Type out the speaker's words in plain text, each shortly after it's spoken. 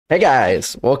Hey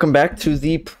guys, welcome back to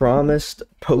the promised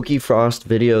Pokefrost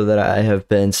video that I have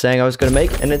been saying I was going to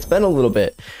make, and it's been a little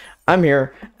bit. I'm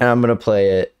here, and I'm going to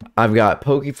play it. I've got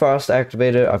Pokefrost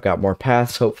activated, I've got more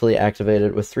paths hopefully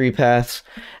activated with 3 paths,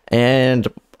 and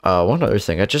one other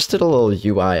thing, I just did a little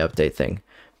UI update thing.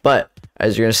 But,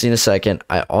 as you're going to see in a second,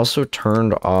 I also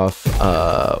turned off,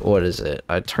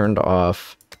 I turned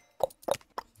off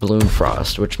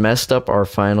Wildfrost, which messed up our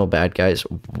final bad guys.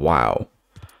 Wow.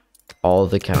 All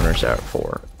the counters out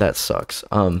for that sucks.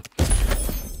 But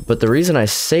the reason I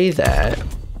say that,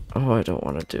 I don't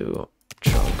want to do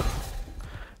chunk.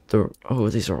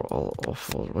 These are all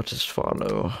awful. What is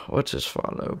follow?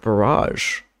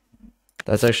 Barrage.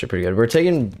 That's actually pretty good. We're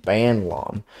taking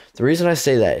Bandlom. The reason I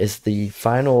say that is the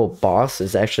final boss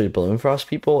is actually Wildfrost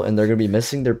people, and they're gonna be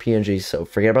missing their PNGs. So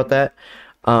forget about that.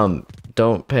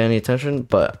 Don't pay any attention.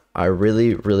 But I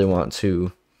really want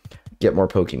to get more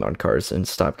Pokemon cards and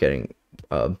stop getting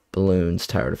balloons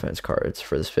tower defense cards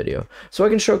for this video so I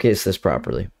can showcase this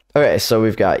properly. Okay, so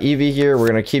we've got Eevee here. We're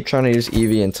gonna keep trying to use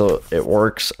Eevee until it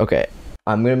works. Okay,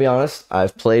 I'm gonna be honest,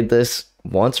 I've played this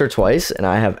once or twice and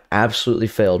I have absolutely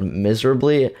failed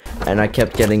miserably, and I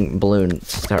kept getting balloon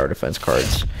tower defense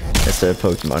cards instead of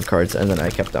Pokemon cards, and then I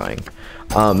kept dying.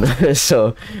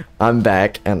 So I'm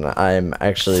back and I'm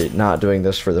actually not doing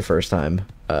this for the first time.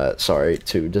 Sorry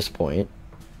to disappoint.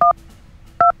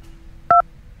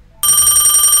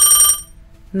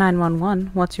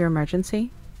 911, what's your emergency?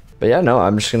 But yeah, no,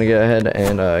 I'm just gonna go ahead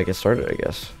and get started, I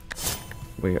guess.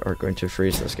 We are going to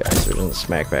freeze this guy so he doesn't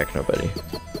smack back nobody.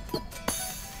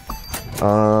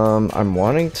 I'm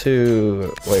wanting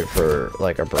to wait for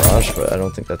like a barrage, but I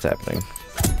don't think that's happening.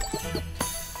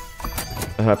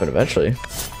 It'll happen eventually.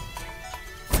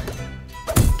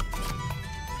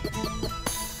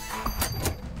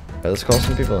 Alright, let's call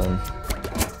some people in.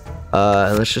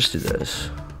 Let's just do this.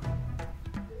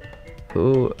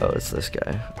 Ooh, oh, it's this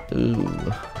guy. Ooh.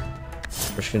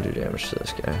 We're just gonna do damage to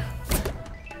this guy.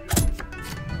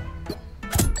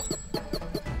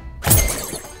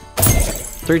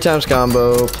 Three times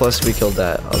combo, plus we killed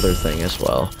that other thing as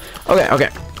well. Okay.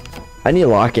 I need to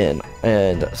lock in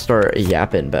and start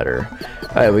yapping better.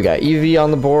 Alright, we got Eevee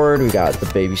on the board, we got the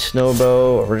baby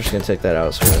Snowbow. We're just gonna take that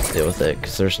out so we don't have to deal with it,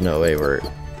 because there's no way we're...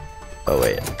 Oh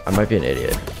wait, I might be an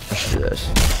idiot. I should do this.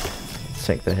 Let's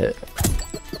take the hit.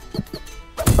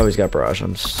 Oh, he's got barrage.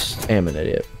 I am an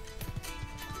idiot.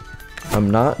 I'm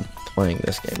not playing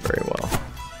this game very well.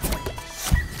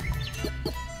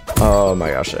 Oh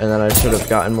my gosh. And then I should have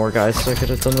gotten more guys so I could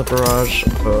have done the barrage.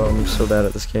 Oh, I'm so bad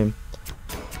at this game.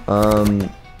 Well,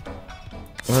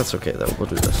 that's okay though. We'll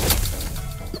do this.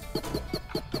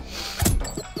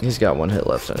 He's got 1 hit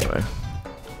left anyway.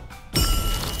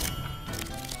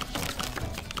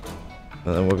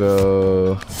 And then we'll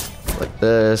go like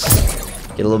this.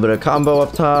 Get a little bit of combo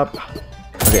up top.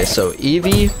 Okay, so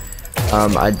Eevee,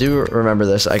 I do remember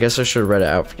this. I guess I should have read it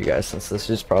out for you guys since this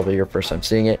is probably your first time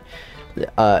seeing it.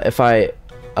 If I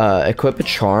equip a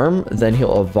charm, then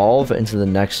he'll evolve into the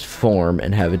next form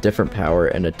and have a different power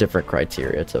and a different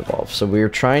criteria to evolve. So we're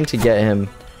trying to get him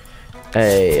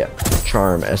a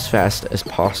charm as fast as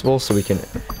possible so we can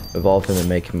evolve him and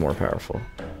make him more powerful,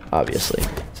 obviously.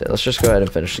 So let's just go ahead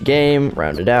and finish the game,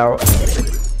 round it out.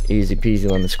 Easy peasy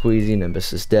lemon squeezy,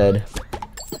 Nimbus is dead.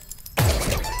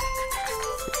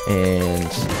 And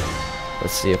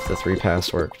let's see if the 3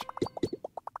 paths worked.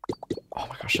 Oh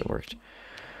my gosh, it worked.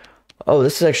 Oh,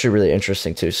 this is actually really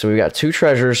interesting too. So we got 2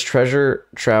 treasures, treasure,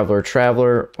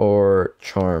 traveler, or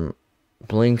charm,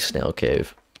 blink, snail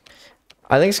cave.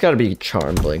 I think it's got to be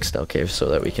charm, blink, snail cave so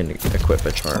that we can equip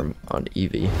a charm on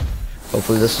Eevee.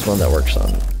 Hopefully this is one that works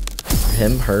on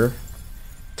him, her,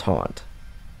 taunt.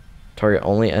 Target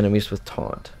only enemies with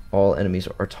taunt. All enemies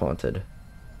are taunted.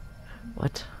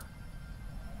 What?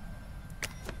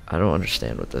 I don't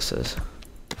understand what this is.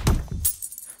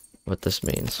 What this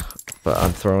means. But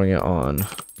I'm throwing it on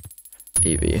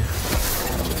Eevee.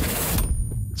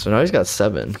 So now he's got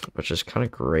 7, which is kind of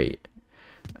great.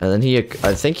 And then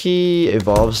I think he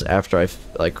evolves after I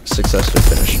like successfully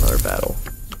finish another battle.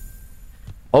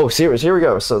 Oh, serious, here we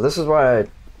go. So this is why I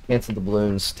canceled the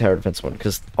balloons tower defense one,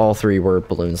 because all 3 were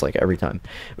balloons like every time.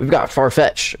 We've got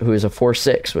Farfetch, who is a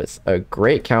 4/6 with a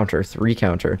great counter, 3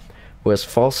 counter, who has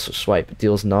false swipe,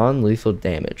 deals non-lethal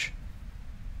damage.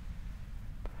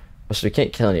 So he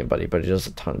can't kill anybody, but he does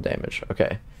a ton of damage.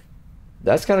 Okay,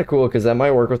 that's kind of cool because that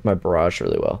might work with my barrage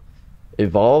really well.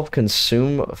 Evolve,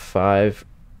 consume 5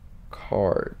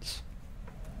 cards.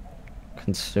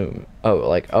 Consume. Oh,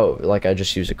 like I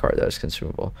just used a card that is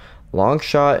consumable. Long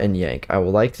shot and yank. I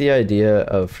will like the idea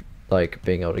of like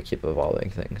being able to keep evolving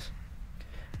things.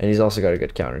 And he's also got a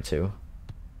good counter too.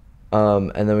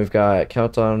 And then we've got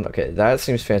countdown. Okay, that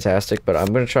seems fantastic, but I'm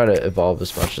going to try to evolve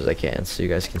as much as I can so you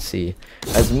guys can see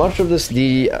as much of this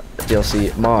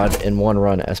DLC mod in one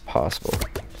run as possible.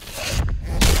 So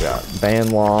we got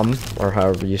Ban Lom, or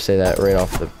however you say that right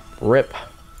off the rip.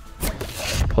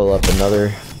 Pull up another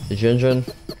Jinjin.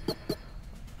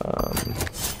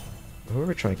 Who are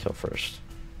we trying to kill first?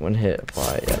 One hit,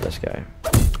 apply. Yeah, this guy.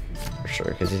 For sure,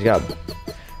 because he's got...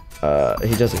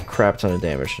 he does a crap ton of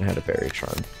damage and had a berry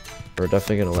charm. We're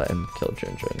definitely gonna let him kill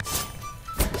Jinjin.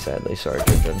 Sadly, sorry,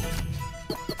 Jinjin.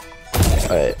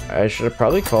 I should have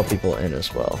probably called people in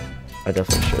as well. I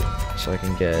definitely should, so I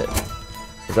can get.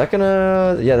 Is that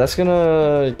gonna? Yeah, that's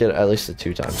gonna get at least a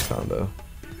 2x combo,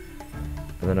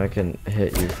 and then I can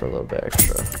hit you for a little bit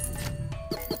extra.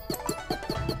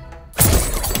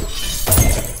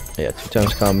 Yeah,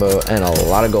 2x combo and a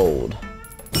lot of gold.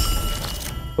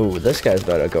 Oh, this guy's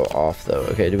about to go off though.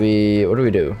 Okay, what do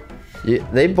we do? Yeah,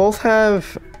 they both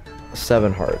have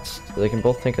 7 hearts. So they can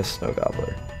both take a snow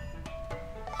gobbler.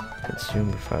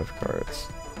 Consume 5 cards.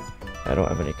 I don't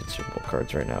have any consumable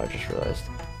cards right now, I just realized.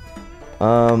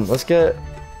 Let's get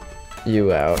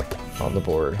you out on the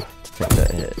board to take that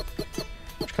hit.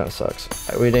 Which kinda sucks.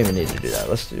 We didn't even need to do that.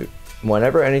 Let's do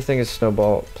whenever anything is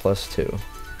snowball +2.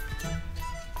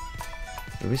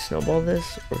 Do we snowball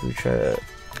this or do we try to?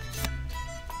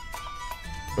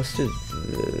 Let's do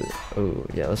the... Oh,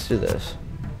 yeah, let's do this.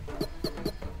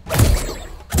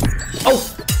 Oh!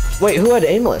 Wait, who had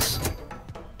aimless?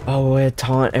 Oh, I had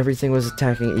taunt. Everything was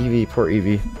attacking Eevee. Poor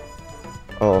Eevee.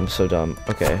 Oh, I'm so dumb.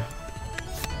 Okay.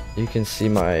 You can see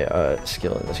my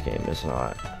skill in this game is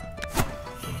not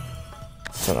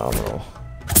phenomenal.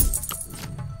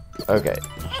 Okay.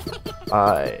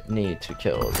 I need to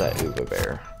kill that Uba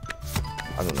Bear.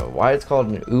 I don't know why it's called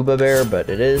an Uba Bear, but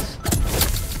it is.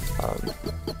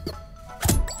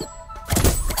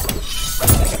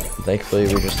 Thankfully,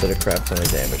 we just did a crap ton of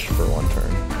damage for one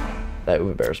turn. That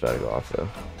Uba Bear's about to go off, though.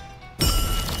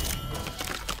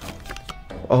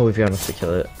 Oh, we've got enough to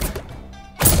kill it.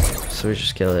 So we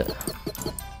just kill it.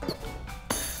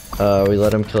 We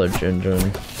let him kill a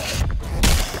Jinjin.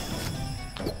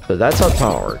 But that's how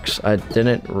taunt works. I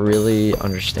didn't really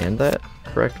understand that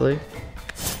correctly.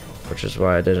 Which is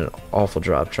why I did an awful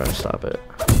job trying to stop it.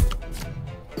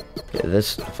 Okay,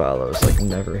 this follow is like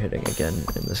never hitting again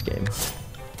in this game.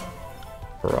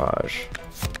 Barrage.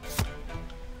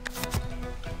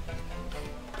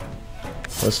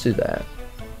 Let's do that.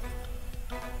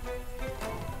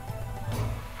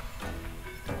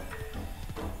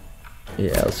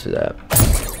 Yeah, let's do that.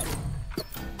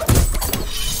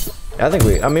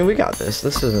 I mean, we got this.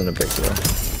 This isn't a big deal.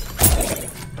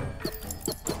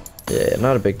 Yeah,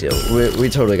 not a big deal. We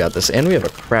totally got this. And we have a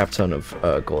crap ton of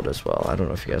gold as well. I don't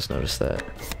know if you guys noticed that.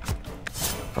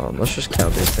 Let's just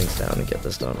count these things down and get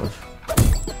this done with.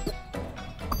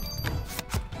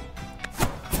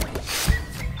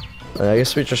 I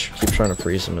guess we just keep trying to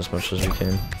freeze them as much as we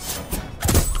can.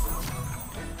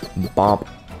 Bomb.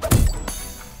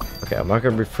 Okay, I'm not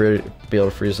gonna be able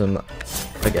to freeze them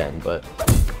again, but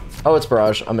oh, it's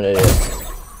Barrage. I'm an idiot.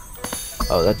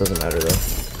 Oh, that doesn't matter though.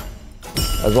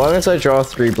 As long as I draw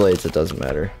 3 blades, it doesn't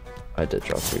matter. I did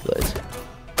draw 3 blades.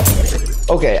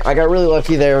 Okay, I got really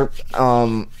lucky there,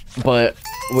 but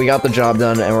we got the job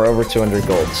done, and we're over 200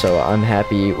 gold, so I'm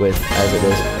happy with as it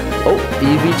is. Oh,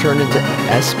 Eevee turned into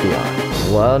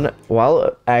Espeon.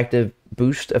 While active,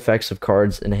 boost effects of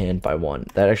cards in hand by 1.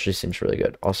 That actually seems really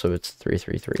good. Also, it's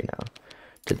 3/3/3 now.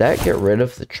 Did that get rid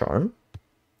of the charm?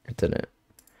 It didn't.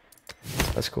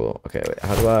 That's cool. Okay, wait,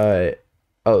 how do I...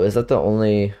 Oh, is that the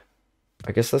only...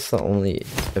 I guess that's the only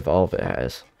evolve it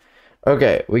has.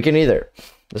 Okay, we can either...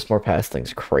 This more past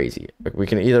thing's crazy. We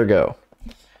can either go...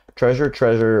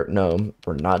 Treasure, no,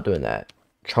 we're not doing that.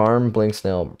 Charm, Blink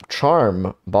Snail,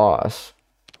 Charm, Boss,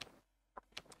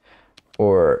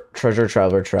 or Treasure,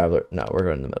 Traveler. No, we're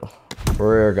going in the middle.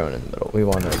 We're going in the middle. We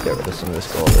want to get rid of some of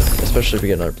this gold, especially if we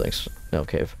get another Blink Snail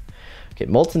Cave. Okay,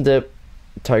 Molten Dip,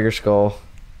 Tiger Skull,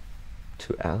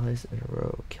 2 allies in a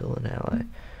row, kill an ally. I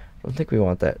don't think we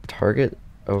want that. Target,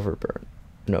 Overburn.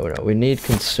 No, we need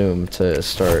Consume to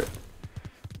start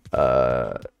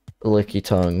Licky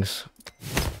Tongues.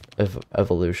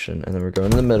 Evolution, and then we're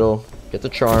going in the middle, get the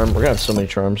charm. We're gonna have so many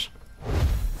charms.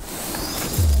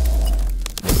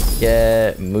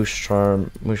 Yeah, Moose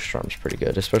Charm's pretty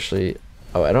good, especially...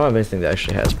 Oh, I don't have anything that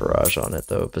actually has Barrage on it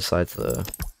though, besides the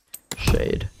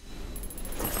Shade.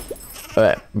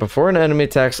 Alright, before an enemy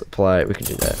attacks, apply, we can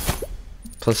do that.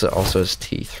 Plus it also has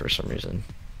Teeth for some reason.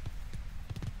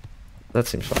 That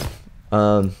seems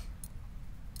fine.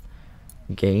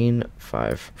 Gain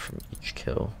 5 from each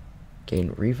kill.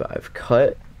 Gain revive.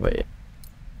 Cut. Wait.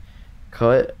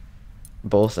 cut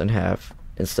both in half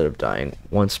instead of dying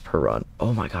once per run.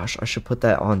 Oh my gosh, I should put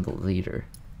that on the leader.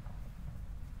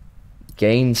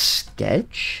 Gain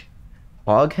sketch?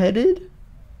 Hog-headed?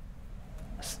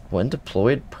 When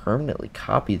deployed, permanently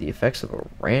copy the effects of a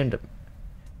random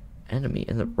enemy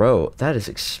in the row. That is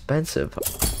expensive.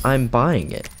 I'm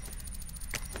buying it.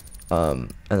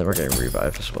 And then we're getting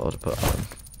revived as well to put on.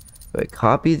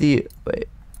 Copy the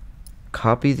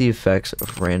effects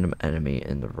of random enemy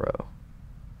in the row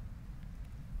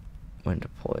when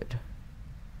deployed.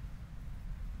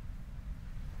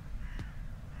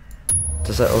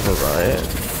 Does that override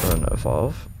and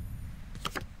evolve?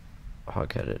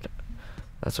 Hog-headed.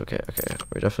 That's okay. Okay,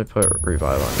 we definitely put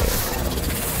revive on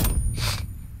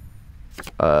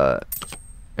here.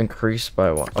 Increase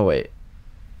by 1. Oh wait,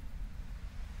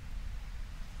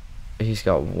 he's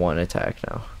got 1 attack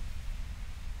now.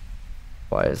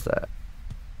 Why is that?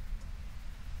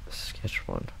 Sketch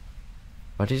 1.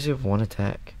 Why does he have 1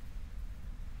 attack?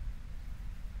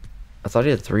 I thought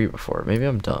he had 3 before. Maybe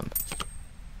I'm dumb.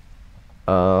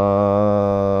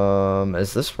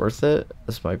 Is this worth it?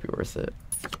 This might be worth it.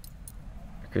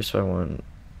 Increase by 1.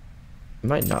 It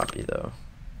might not be though.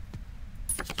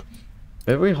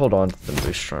 Maybe we hold on to the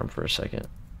boost charm for a second.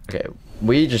 Okay,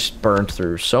 we just burned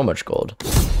through so much gold.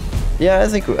 Yeah, I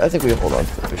think we hold on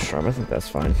to the boost charm. I think that's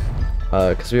fine.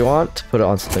 Because we want to put it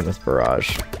on something with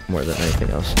barrage more than anything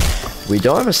else. We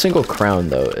don't have a single crown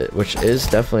though, which is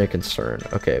definitely a concern.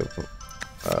 Okay,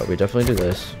 we definitely do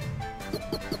this.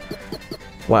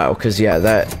 Wow, because yeah,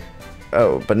 that.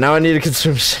 Oh, but now I need to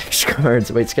consume 6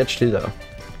 cards. Wait, sketch 2 though.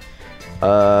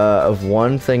 Of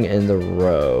 1 thing in the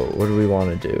row. What do we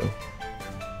want to do?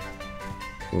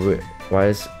 Why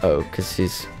is... Oh, because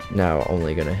he's now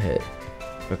only going to hit.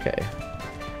 Okay.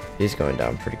 He's going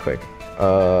down pretty quick.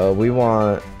 We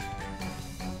want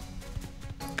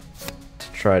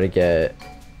to try to get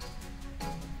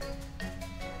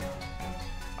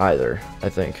either, I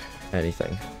think.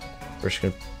 Anything. We're just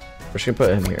gonna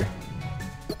put him here.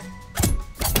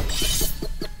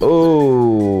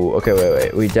 Oh, okay,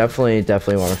 wait. We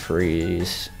definitely want to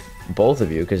freeze both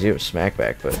of you because you have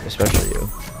smackback, but especially you.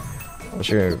 Unless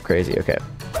you're gonna go crazy. Okay.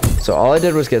 So all I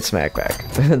did was get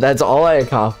smackback. That's all I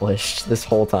accomplished this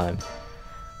whole time.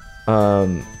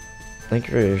 Thank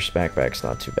you for your smackback's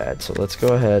not too bad. So let's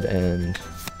go ahead and...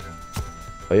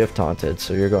 Oh, you have taunted,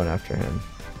 so you're going after him.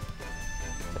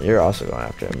 You're also going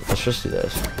after him. Let's just do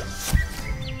this.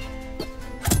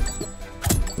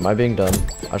 Am I being dumb?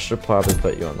 I should probably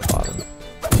put you on the bottom.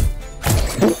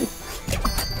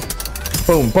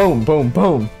 Boom, boom, boom,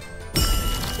 boom.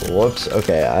 Whoops.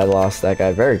 Okay, I lost that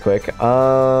guy very quick.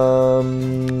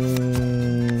 Molten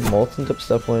tip's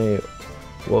definitely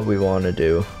what we want to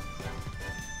do.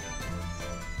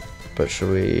 But should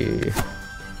we...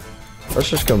 Let's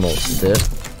just go molten tip.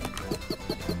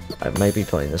 I might be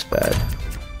playing this bad.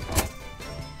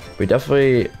 We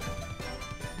definitely...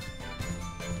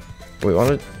 We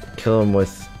want to kill him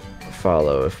with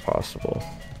follow if possible.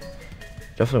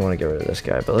 Definitely want to get rid of this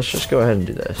guy, but let's just go ahead and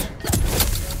do this.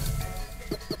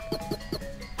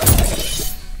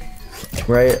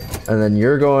 Right, and then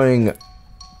you're going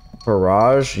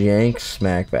barrage, yank,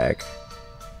 smackback.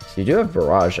 So you do have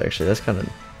barrage actually. That's kind of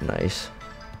nice.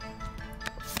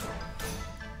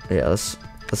 Yeah, let's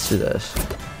do this.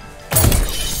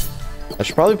 I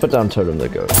should probably put down Totem the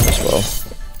Goat as well.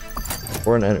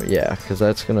 Or an enemy, yeah, because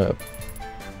that's gonna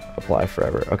apply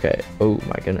forever. Okay. Oh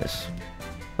my goodness.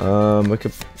 We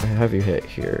could have you hit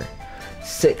here.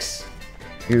 6.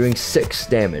 You're doing 6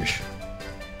 damage.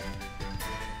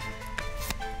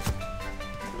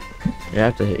 You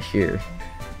have to hit here.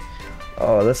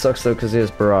 Oh, that sucks though, because he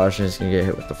has barrage and he's gonna get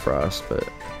hit with the frost. But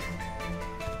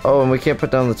oh, and we can't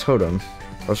put down the totem,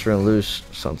 or else we're gonna lose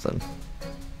something.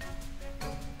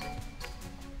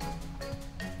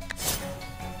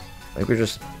 I think we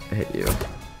just hit you.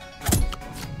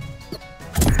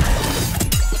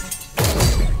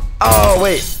 Oh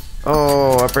wait!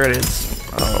 Oh, I forgot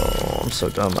it's. Oh, I'm so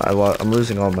dumb. I'm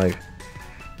losing all my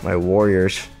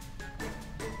warriors.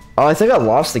 Oh, I think I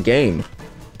lost the game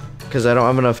because I don't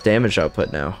have enough damage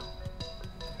output now.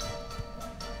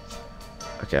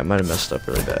 Okay, I might have messed up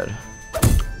really bad.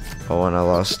 Oh, and I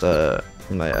lost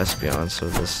my Espeon, so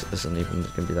this isn't even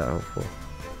gonna be that helpful.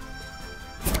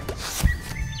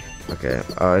 Okay,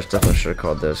 I definitely should have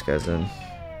called those guys in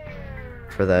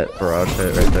for that barrage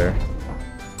hit right there.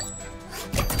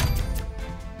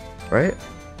 Right?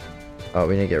 Oh,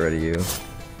 we need to get rid of you.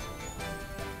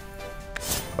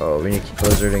 Oh, we need to keep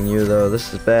blizzarding you though.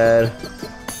 This is bad.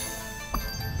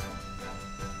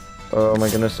 Oh my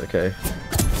goodness, okay.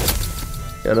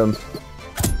 Get him.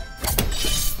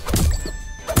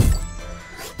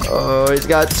 Oh, he's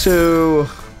got 2.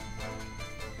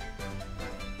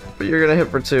 But you're gonna hit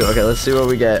for 2. Okay, let's see what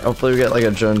we get. Hopefully we get like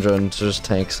a Jun to just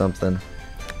tank something.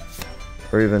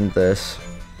 Or even this.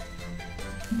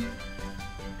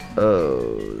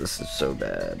 Oh, this is so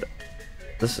bad.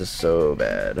 This is so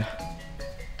bad.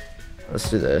 Let's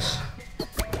do this.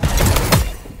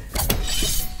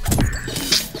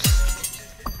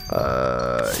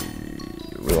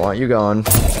 We want you gone.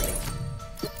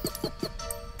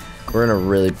 We're in a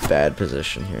really bad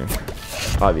position here.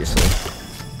 Obviously.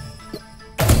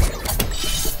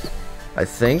 I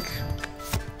think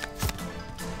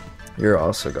you're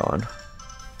also gone.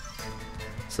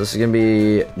 So this is gonna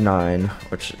be 9,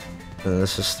 which, and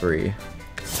this is 3.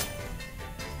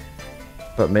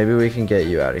 But maybe we can get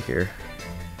you out of here.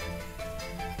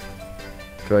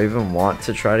 Do I even want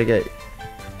to try to get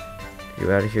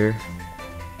you out of here?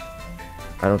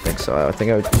 I don't think so. I think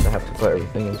I would have to put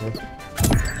everything into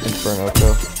Inferno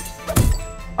Kill.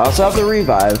 I also have the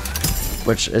revive,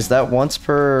 which is that once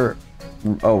per...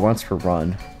 Oh, once per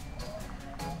run.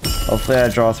 Hopefully I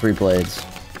draw 3 blades.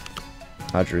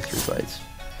 I drew 3 blades.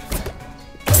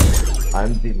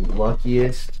 I'm the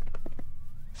luckiest.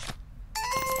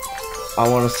 I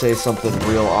want to say something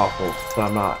real awful, but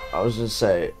I'm not. I was just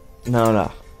say, no.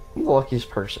 I'm the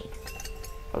luckiest person.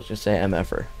 I was just say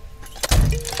MFer.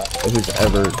 Who's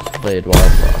ever played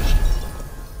Wildfrost.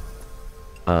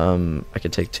 I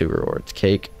could take 2 rewards.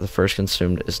 Cake, the first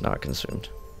consumed is not consumed.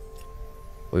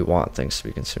 We want things to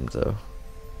be consumed though.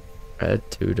 Add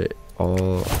 2 to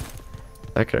all.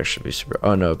 That could actually be super.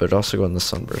 Oh no, but also go on the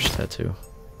sunburst tattoo.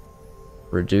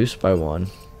 Reduce by 1.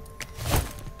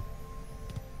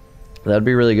 That'd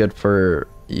be really good for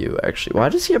you actually. Why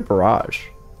does he have barrage?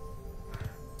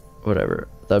 Whatever.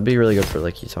 That'd be really good for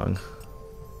like Yutong.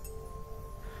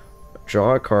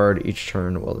 Draw a card each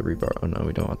turn while the rebar. Oh no,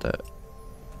 we don't want that.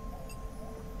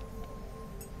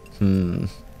 So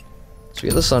we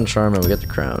get the sun charm and we get the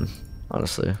crown.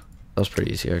 Honestly, that was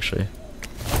pretty easy actually.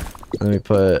 And then we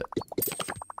put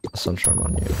a sun charm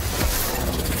on you.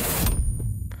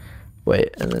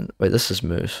 Wait, and then wait. This is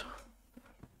moose.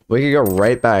 We could go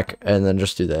right back and then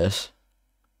just do this.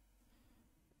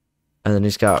 And then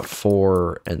he's got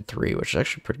 4 and 3, which is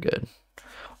actually pretty good.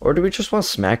 Or do we just want to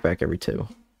smack back every 2?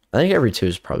 I think every 2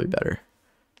 is probably better.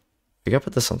 We gotta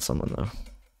put this on someone though.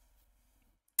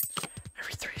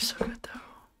 Every 3 is so good though.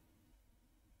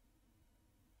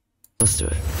 Let's do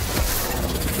it.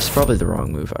 This is probably the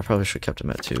wrong move. I probably should have kept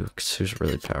him at 2 because he was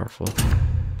really powerful.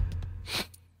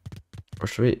 Or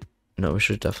should we? No, we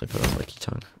should definitely put on Licky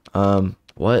Tongue.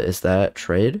 What is that?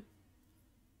 Trade?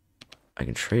 I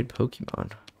can trade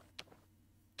Pokemon.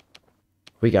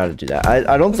 We gotta do that.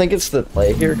 I don't think it's the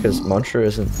play here because Muncher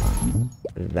isn't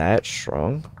that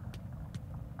strong.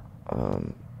 I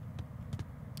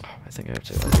think I have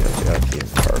to keep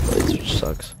Power Blades, which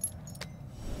sucks.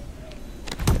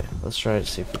 Okay, let's try to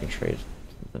see if we can trade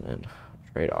something in.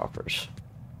 Trade offers.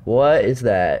 What is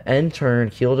that? End turn,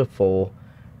 heal to full,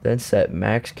 then set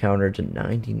max counter to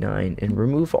 99 and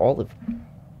remove all of.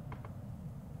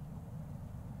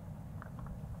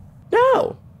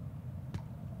 No!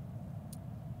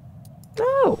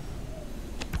 No!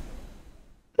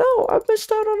 No, I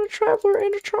missed out on a Traveler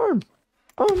and a Charm.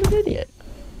 Oh, I'm an idiot.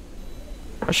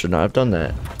 I should not have done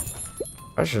that.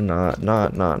 I should not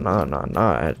have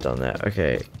done that.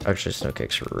 Okay, actually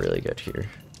Snowcake's really good here.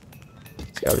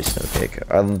 It's gotta be Snowcake.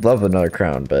 I love another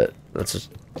crown, but that's a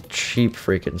cheap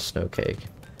freaking Snowcake.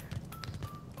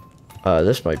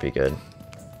 This might be good.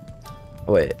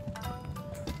 Wait.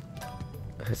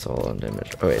 It's all on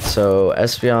damage. Oh wait, so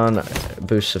Espeon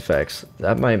boosts effects.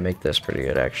 That might make this pretty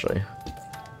good actually.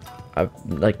 I've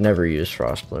like never used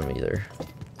Frost Bloom either.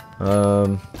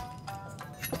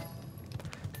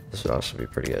 This would also be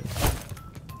pretty good.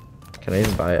 Can I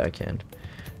even buy it? I can.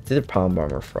 It's either Palm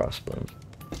Bomb or Frost Bloom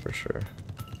for sure.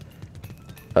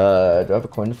 Do I have a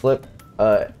coin to flip?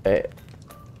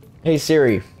 Hey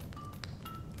Siri,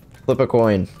 flip a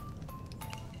coin.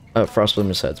 Frost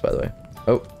Bloom is heads, by the way.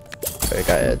 Oh. I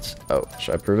got heads. Oh,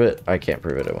 should I prove it? I can't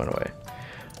prove it. It went away.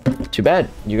 Too bad.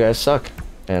 You guys suck.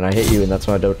 And I hate you, and that's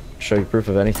why I don't show you proof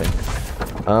of anything.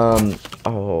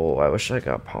 Oh, I wish I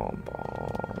got Palm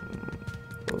Bomb.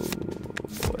 Oh,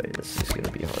 boy. This is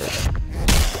gonna be hard.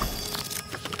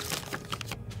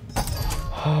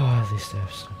 Oh, at least I have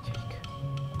Snowcake.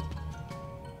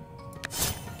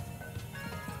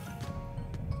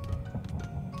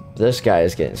 This guy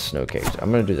is getting Snowcaked.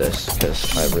 I'm gonna do this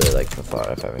because I really like the thought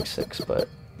of having 6, but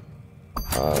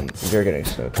you're getting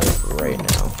Snowcaked right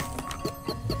now.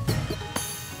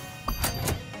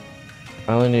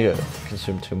 I only need to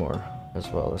consume 2 more as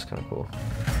well. That's kind of cool.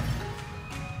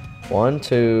 1,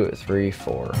 2, 3,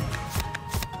 4.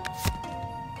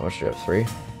 How much do you have? 3?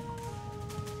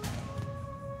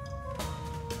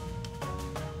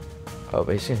 Oh,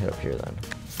 but he's gonna hit up here then.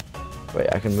 Wait,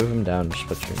 I can move him down, just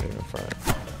put you in front.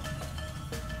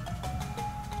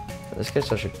 This guy's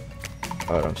such a...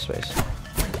 Oh, I don't have space.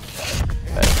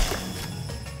 Okay.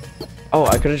 Oh,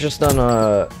 I could have just done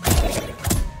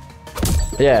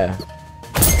yeah.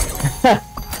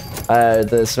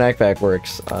 The snack pack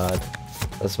works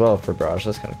as well for barrage.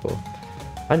 That's kind of cool.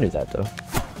 I knew that though.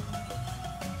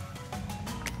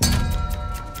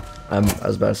 I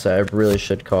was about to say, I really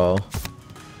should call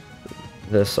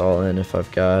this all in if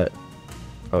I've got...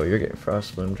 Oh, you're getting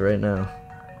frost bloomed right now.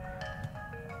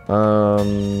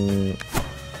 I'm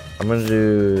gonna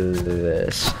do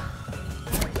this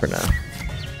for now.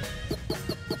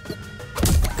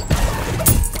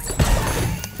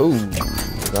 Ooh,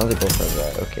 now they both have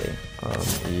that. Okay.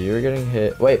 You're getting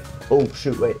hit. Wait. Oh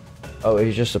shoot. Wait. Oh,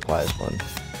 he just applies one.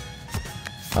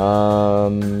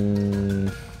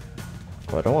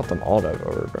 Well, I don't want them all to have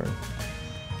overburn.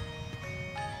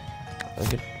 I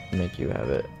could make you have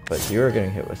it, but you are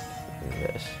getting hit with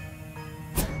this.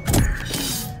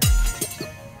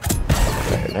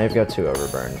 Okay, now you've got 2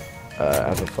 overburn.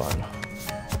 Have fun.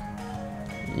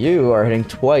 You are hitting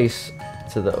twice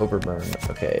to the overburn.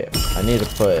 Okay, I need to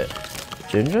put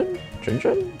Jinjin?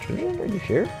 Are you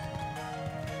here?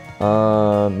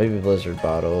 Maybe Blizzard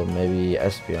Bottle, maybe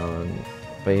Espeon,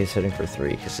 but he's hitting for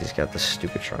 3 because he's got the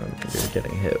stupid charm you're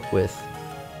getting hit with.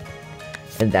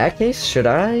 In that case, should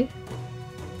I?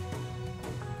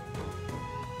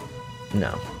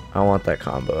 No, I don't want that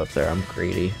combo up there. I'm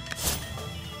greedy.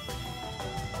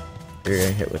 You're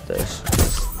getting hit with this.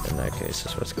 In that case,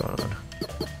 is what's going on.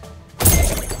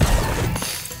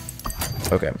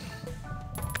 Okay.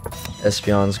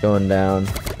 Espeon's going down.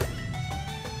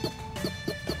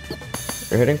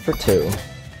 You're hitting for 2.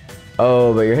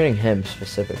 Oh, but you're hitting him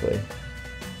specifically.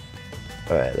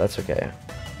 Alright, that's okay.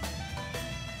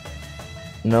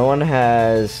 No one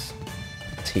has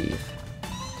teeth.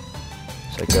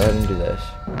 So go ahead and do this.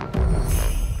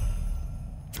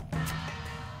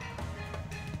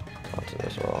 Onto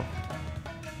this wall.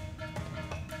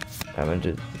 I'm gonna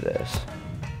do this.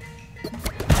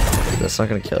 That's not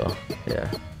gonna kill. Yeah.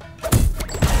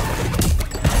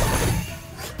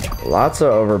 Lots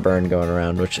of overburn going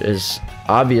around, which is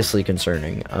obviously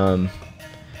concerning.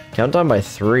 Countdown by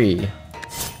 3.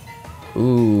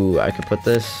 Ooh, I could put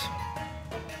this.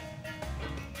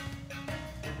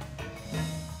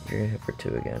 You're gonna hit for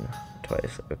 2 again.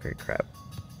 Twice. Okay, crap.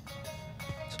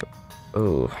 So,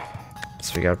 ooh.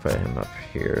 So we gotta put him up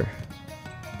here.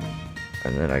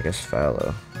 And then I guess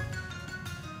fallow.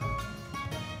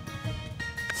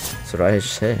 So did I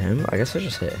just hit him? I guess I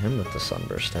just hit him with the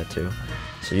sunburst tattoo.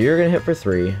 So you're gonna hit for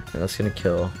 3, and that's gonna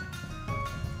kill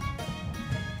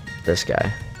this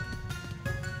guy.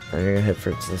 And you're gonna hit for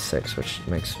the 6, which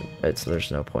makes it so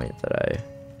there's no point that I...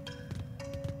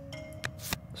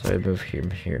 So I move him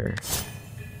here.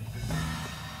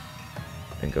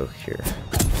 And go here.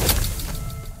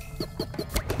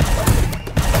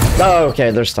 Oh, okay,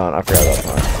 there's taunt. I forgot about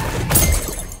taunt.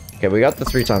 Okay, we got the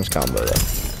 3 times combo though.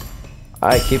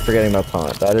 I keep forgetting about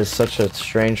taunt. That is such a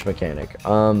strange mechanic.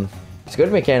 It's a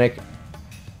good mechanic.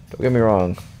 Don't get me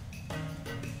wrong.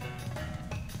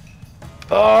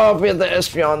 Oh, if we had the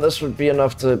Espeon, this would be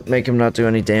enough to make him not do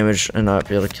any damage and not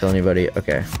be able to kill anybody.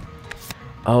 Okay.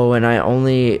 Oh, and I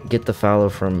only get the fallow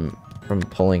from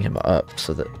pulling him up,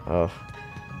 so that... Oh.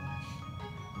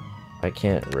 I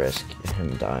can't risk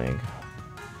him dying.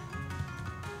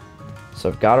 So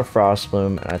I've got a Frost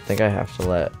Bloom, and I think I have to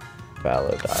let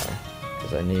fallow die.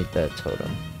 Because I need that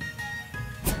totem.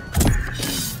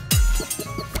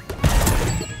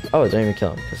 Oh, it didn't even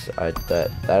kill him, because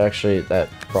that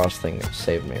frost thing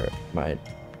saved me my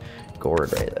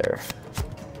gourd right there.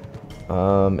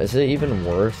 Is it even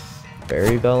worth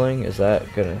berry belling? Is that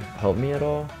gonna help me at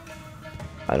all?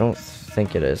 I don't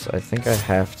think it is. I think I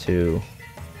have to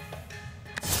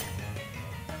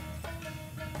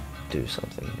do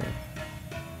something here.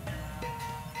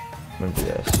 I'm gonna do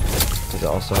this, because it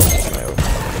also helps my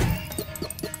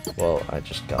overburn. Well, I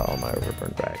just got all my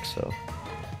overburn back, so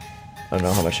I don't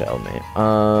know how much it helped me.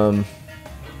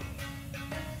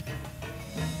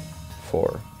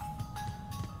 4.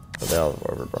 But they all have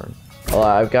overburn. Well,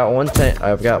 I've got one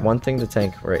thing to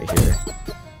tank right here.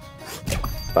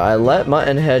 But I let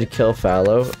Muttonhead kill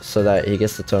fallow so that he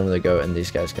gets the tone of the goat and these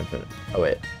guys can finish. Oh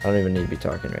wait, I don't even need to be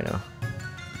talking right now.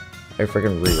 I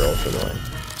freaking reroll for the win.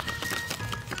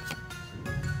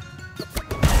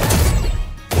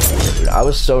 Dude, I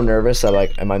was so nervous that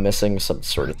like, am I missing some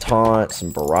sort of taunt,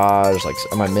 some barrage? Like,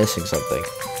 am I missing something?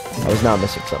 I was not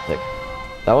missing something.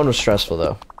 That one was stressful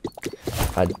though.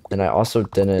 And I also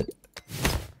didn't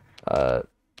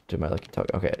do my lucky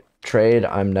token. Okay, trade.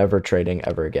 I'm never trading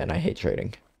ever again. I hate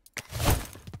trading.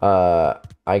 I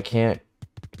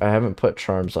haven't put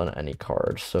charms on any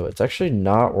card, so it's actually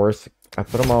not worth. I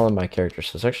put them all in my character,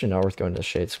 so it's actually not worth going to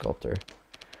Shade Sculptor.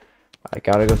 I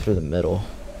gotta go through the middle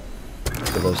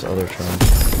for those other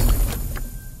charms.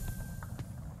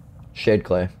 Shade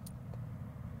Clay.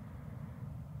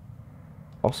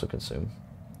 Also consume.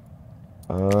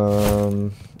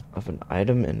 Of an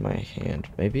item in my hand.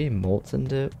 Maybe Molten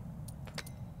Dip?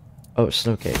 Oh,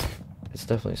 Snow Cake. It's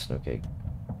definitely Snow Cake.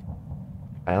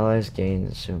 Allies gain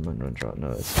assume unknown draw.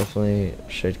 No, it's definitely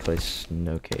Shade Clay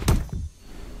Snow Cake. I'm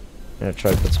gonna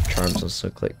try to put some charms on Snow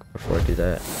Cake before I do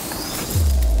that.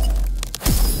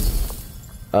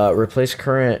 Replace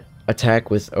current attack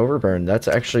with Overburn. That's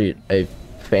actually a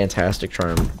fantastic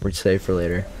charm we'd save for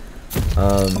later.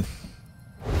 Ooh,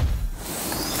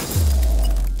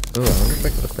 I wonder if I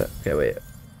can put that. Okay, wait.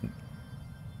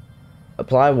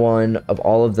 Apply one of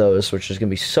all of those, which is gonna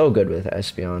be so good with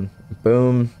Espeon.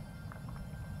 Boom.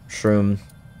 Shroom.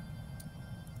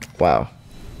 Wow.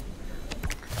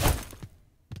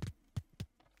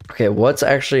 Okay, what's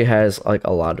actually has like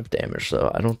a lot of damage though?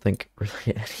 I don't think really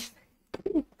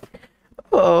anything.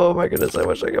 Oh my goodness, I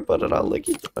wish I could put it on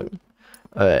Licky Tongue.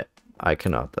 Alright, I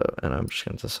cannot though, and I'm just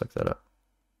gonna have to suck that up.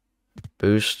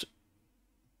 Boost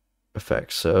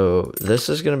effects. So this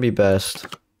is gonna be best.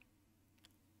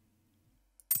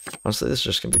 Honestly, this is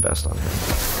just gonna be best on him.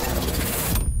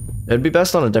 It'd be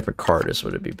best on a different card is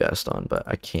what it'd be best on, but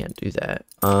I can't do that.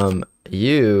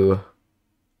 You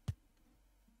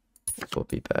will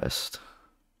be best.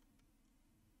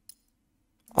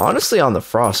 Honestly, on the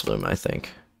Frostbloom, I think.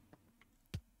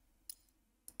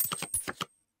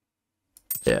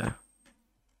 Yeah.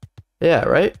 Yeah,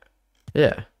 right?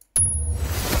 Yeah.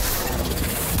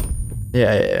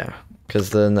 Yeah.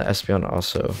 Because then the Espeon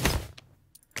also...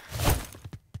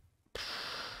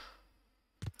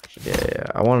 Yeah.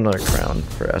 I want another crown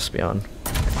for Espeon.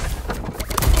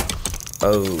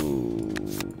 Oh.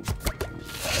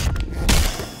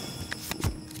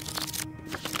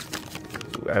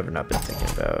 I have not been thinking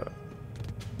about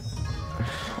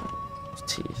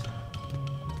teeth.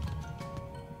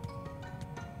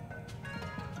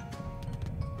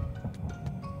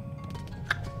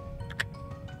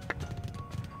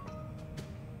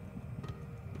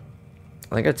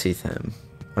 I think I teeth him.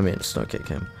 I mean, Snow Cake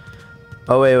him.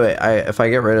 Oh wait. If I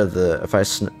get rid of the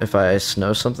if I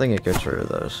snow something, it gets rid of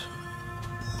those.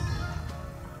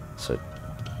 So.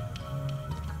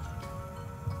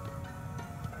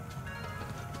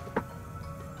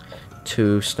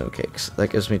 Two Snow Cakes. That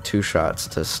gives me 2 shots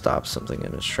to stop something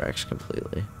in its tracks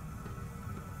completely.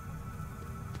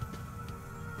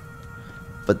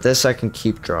 But this I can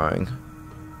keep drawing.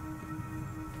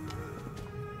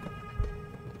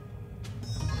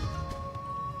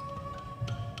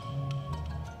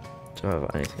 Do I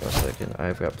have anything else I can?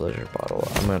 I've got Blizzard Bottle.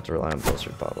 I'm gonna have to rely on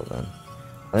Blizzard Bottle then.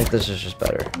 I think this is just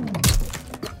better.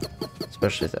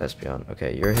 Especially with Espeon.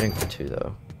 Okay, you're hitting for 2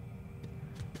 though.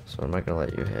 So I'm not gonna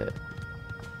let you hit.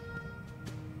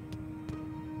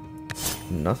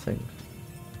 Nothing.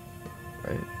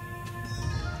 Right?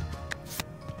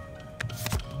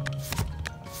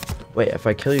 Wait, if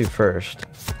I kill you first,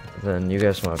 then you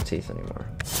guys won't have teeth anymore.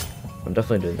 I'm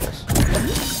definitely doing this.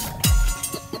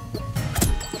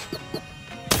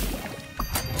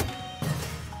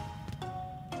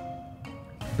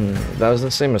 That was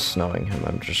the same as snowing him,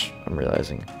 I'm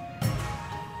realizing.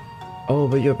 Oh,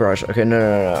 but you have Barrage. Okay,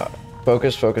 no.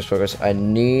 Focus. I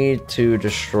need to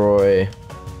destroy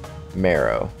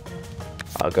Marrow.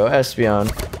 I'll go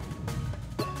Espeon.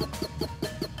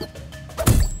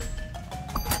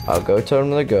 I'll go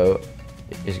Totem of the Goat.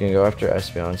 He's gonna go after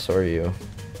Espeon, so are you.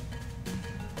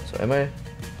 So am I?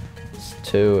 It's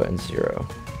 2 and 0.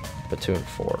 But 2 and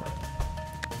 4.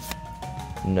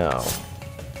 No.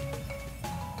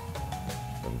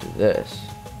 Do this.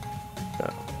 No.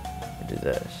 Do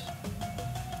this.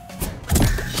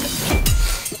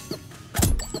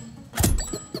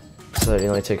 So he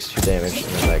only takes 2 damage, and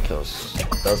then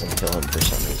that doesn't kill him for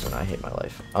some reason. I hate my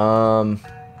life.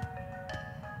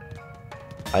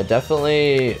 I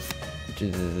definitely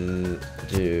do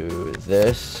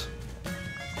this.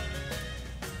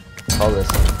 Call this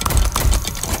in.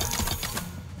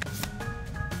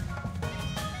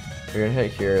 You're gonna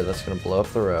hit here. That's gonna blow up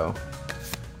the row.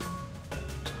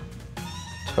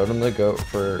 Totem the Goat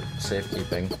for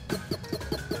safekeeping.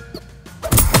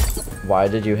 Why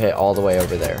did you hit all the way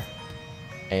over there?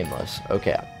 Aimless.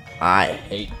 Okay. I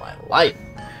hate my life.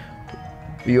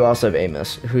 You also have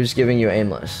aimless. Who's giving you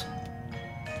aimless?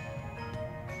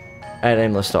 I had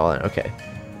aimless to all in. Okay.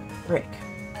 Frick.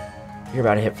 You're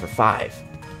about to hit for 5.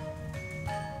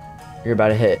 You're about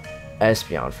to hit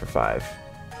Espeon for 5.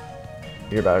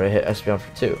 You're about to hit Espeon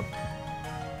for 2.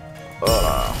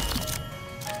 Ugh.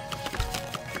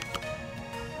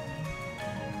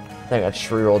 Dang, I just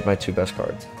re-rolled my 2 best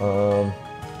cards.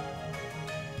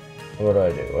 What do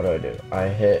I do? What do I do?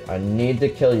 I need to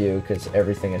kill you because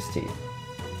everything is teeth.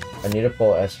 I need to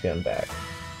pull Espeon back.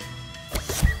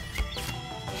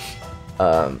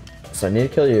 So I need to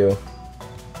kill you,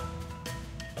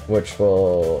 which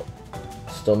will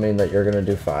still mean that you're gonna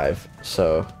do 5.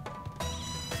 So,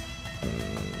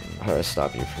 how do I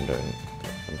stop you from killing?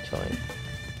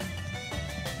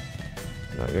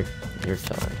 No, you're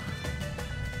killing.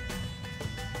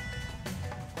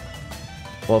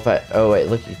 Well, if I, oh wait,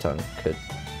 Licky Tongue could.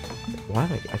 Why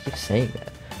am I keep saying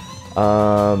that?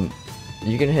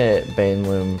 You can hit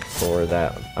Baneloom for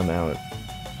that amount.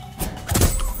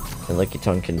 And Licky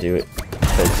Tongue can do it,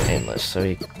 but it's aimless, so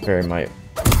he very might,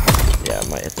 yeah,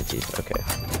 might hit the teeth. Okay.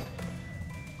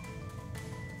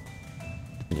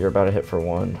 You're about to hit for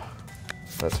 1.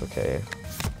 That's okay.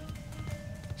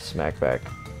 Smack back.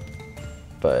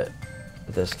 But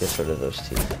this gets rid of those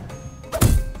teeth.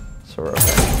 So we're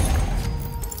okay.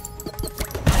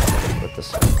 With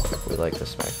this, we like the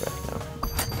smack back now.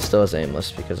 Still is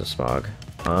aimless because of Smog.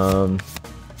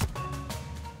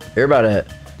 You're about to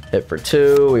hit for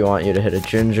 2. We want you to hit a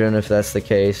Jinjin if that's the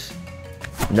case.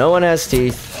 No one has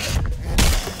teeth.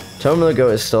 Tome of the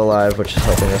Goat is still alive, which is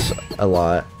helping us a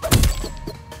lot.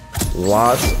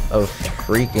 Lots of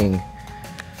freaking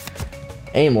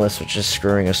aimless, which is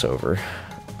screwing us over.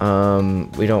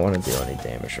 We don't want to deal any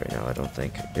damage right now, I don't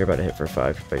think. You're about to hit for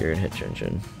 5, but you're gonna hit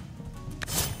Jinjin.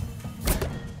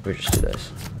 We just do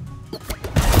this.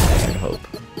 And hope.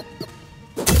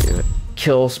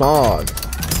 Kill Smog!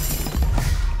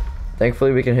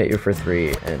 Thankfully we can hit you for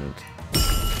 3 and...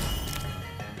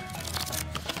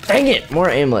 Dang it! More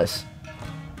aimless!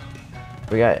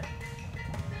 We got...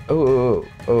 Oh,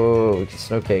 we can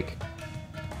Snowcake.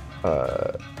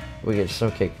 We get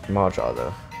Snowcake Maja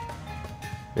though.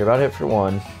 You're about to hit for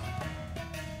 1.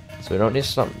 So we don't need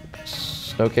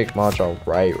Snowcake Maja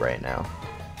right now.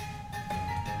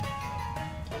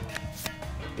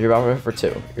 You're about to hit for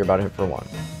 2. You're about to hit for 1.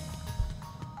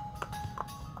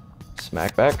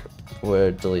 Smack back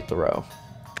would delete the row.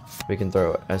 We can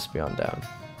throw Espeon down.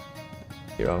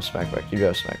 You don't have smack back. You do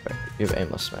have smack back. You have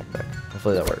aimless smack back.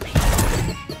 Hopefully that works.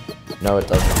 No, it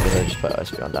doesn't because I just put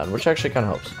Espeon down, which actually kind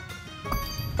of helps.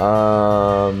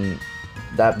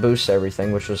 That boosts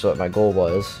everything, which was what my goal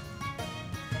was.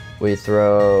 We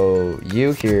throw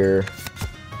you here.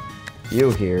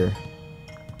 You here.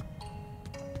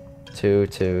 2,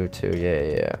 2, 2,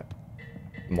 yeah.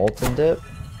 Molten Dip.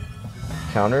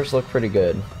 Counters look pretty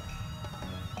good.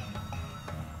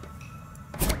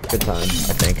 Good time,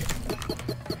 I think.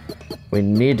 We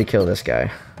need to kill this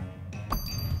guy.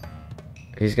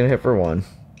 He's gonna hit for 1.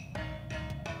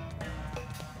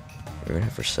 You're gonna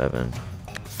hit for 7.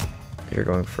 You're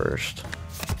going first.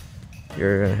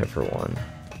 You're gonna hit for 1.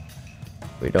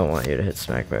 We don't want you to hit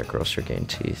smackback or else you'll gain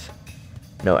teeth.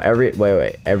 No,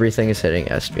 wait. Everything is hitting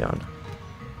Espeon.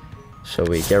 So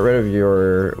we get rid of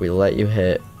we let you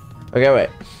hit. Okay, wait.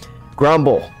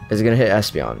 Grumble is gonna hit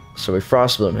Espeon. So we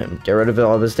Frost Bloom him. Get rid of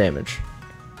all of his damage.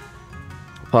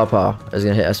 Pawpaw is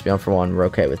gonna hit Espeon for 1. We're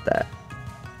okay with that.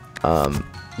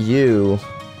 You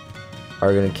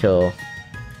are gonna kill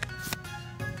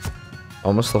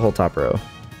almost the whole top row,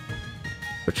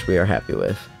 which we are happy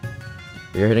with.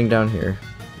 You're hitting down here.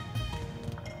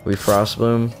 We Frost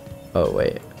Bloom. Oh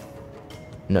wait.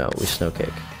 No, we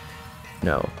Snowcake.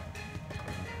 No.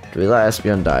 Do we let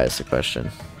Espeon die is the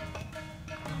question.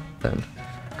 Then.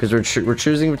 Because we're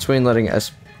choosing between letting I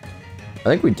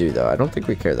think we do though. I don't think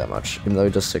we care that much, even though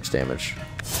he does 6 damage.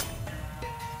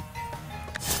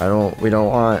 We don't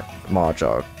want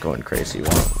Maja going crazy.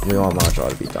 We want Maja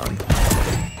to be done.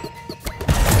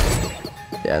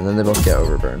 Yeah, and then they both get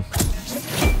Overburn.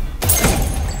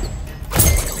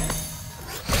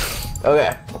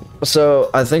 Okay. So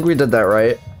I think we did that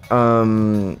right.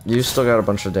 You still got a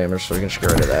bunch of damage, so we can just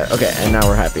get rid of that. Okay, and now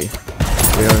we're happy.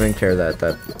 We don't even care that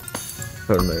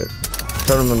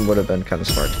Totem would have been kind of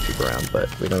smart to keep around, but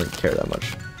we don't even care that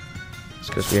much. It's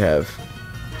because we have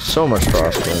so much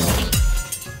Frost Bloom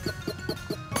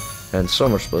and so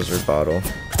much Blizzard Bottle.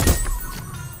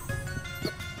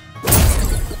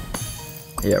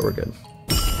 Yeah, we're good.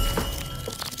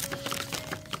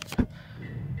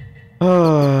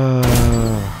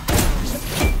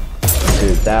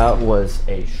 Dude, that was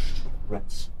a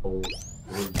stressful week.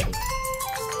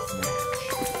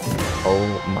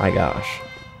 Oh my gosh.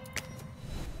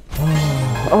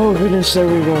 Oh goodness, there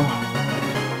we go.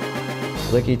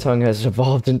 Licky tongue has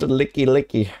evolved into licky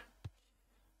licky.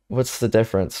 What's the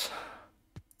difference?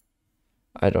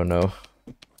 I don't know.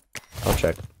 I'll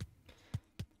check.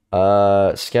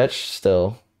 Sketch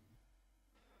still.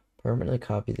 Permanently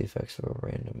copy the effects of a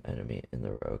random enemy in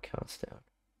the row counts down.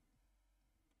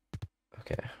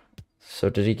 Okay. So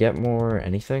did he get more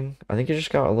anything? I think he just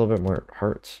got a little bit more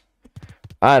hearts.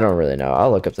 I don't really know.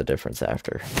 I'll look up the difference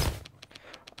after.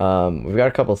 We've got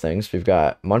a couple things. We've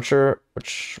got Muncher,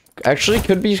 which actually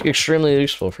could be extremely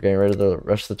useful for getting rid of the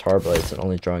rest of the tar blades and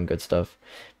only drawing good stuff.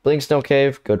 Blink Snow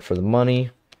Cave, good for the money.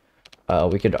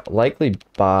 We could likely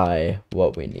buy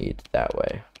what we need that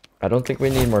way. I don't think we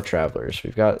need more travelers.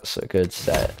 We've got a good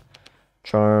set.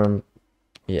 Charm,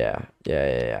 yeah.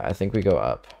 I think we go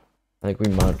up. I think we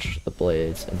munch the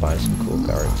blades and buy some cool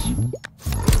cards.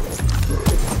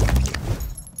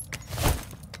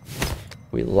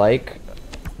 We like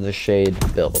the shade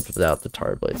build without the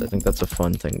tar blades. I think that's a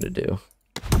fun thing to do.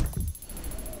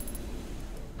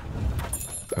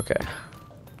 Okay.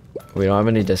 We don't have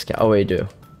any discount. Oh, we do.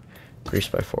 Grease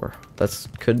by 4. That's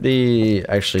could be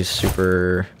actually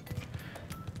super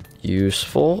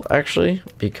useful, actually,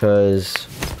 because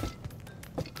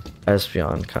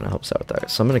Espeon kind of helps out with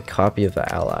that. So I'm going to copy of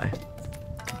the ally.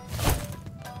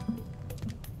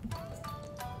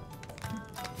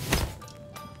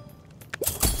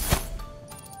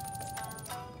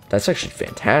 That's actually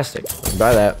fantastic.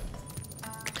 Buy that.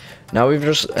 Now we've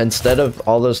just, instead of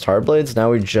all those tar blades,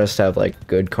 now we just have like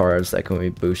good cards that can be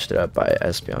boosted up by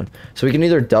Espeon. So we can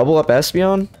either double up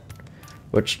Espeon,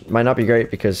 which might not be great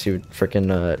because he would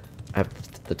freaking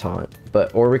have the taunt,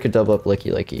 or we could double up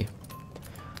Licky Licky.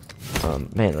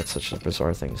 Man, that's such a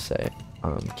bizarre thing to say.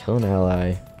 Kill an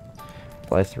ally,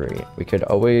 apply 3. We could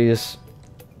always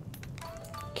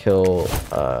kill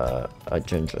a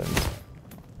Jinjin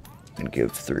and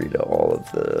give 3 to all of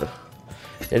the...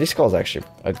 Yeti Skull is actually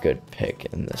a good pick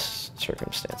in this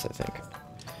circumstance, I think.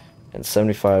 And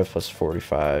 75 plus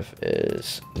 45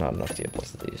 is not enough to get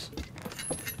both of these.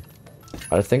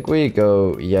 I think we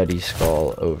go Yeti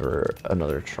Skull over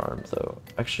another charm, though.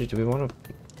 Actually, do we want to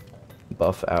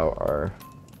buff out our...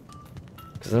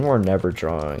 Because then we're never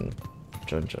drawing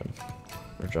Junjun.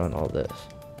 We're drawing all this.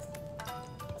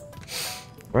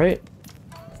 Right?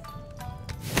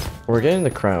 We're getting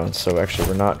the crown, so actually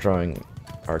we're not drawing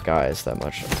our guys that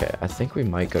much. Okay, I think we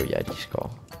might go Yeti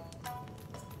Skull.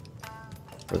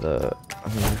 For the... I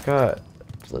mean, we've got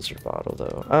Blizzard Bottle,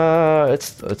 though.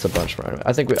 It's a bunch more.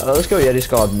 I think we... let's go Yeti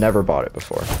Skull. I've never bought it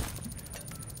before.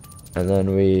 And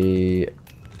then we...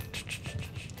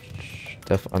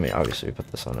 I mean, obviously we put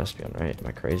this on Espeon, right? Am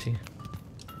I crazy?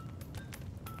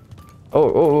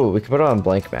 Oh, we can put it on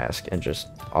Blank Mask and just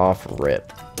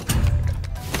off-rip.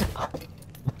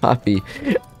 Copy.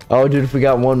 Oh, dude, if we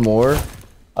got one more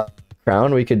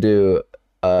crown, we could do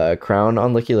crown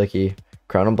on Licky Licky,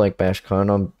 crown on Blank Mask, crown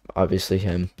on, obviously,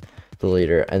 him, the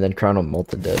leader, and then crown on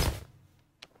Molten Dip.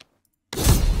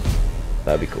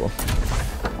 That'd be cool.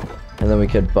 And then we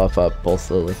could buff up both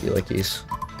the Licky Lickies.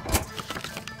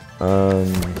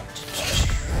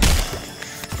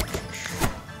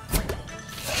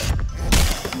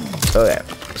 Okay,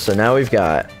 so now we've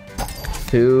got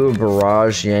 2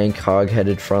 Barrage Yank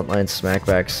Hog-headed Frontline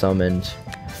Smackback summoned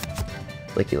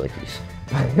Licky Lickies.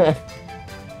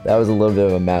 That was a little bit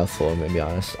of a mouthful, I'm gonna be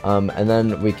honest. And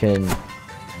then we can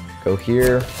go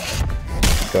here,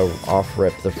 go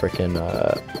off-rip the frickin'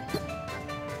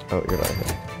 oh,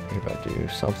 you're about to do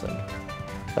something.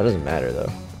 That doesn't matter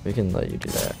though. We can let you do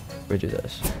that. We do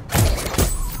this.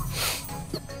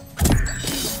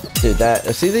 Dude,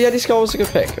 see, the Yeti Skull was a good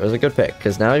pick. It was a good pick,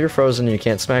 because now you're frozen and you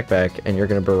can't smack back, and you're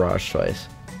gonna barrage twice.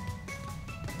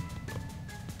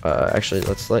 Actually,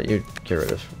 let's let you get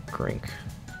rid of Grink.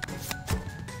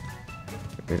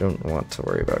 We don't want to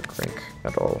worry about Grink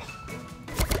at all.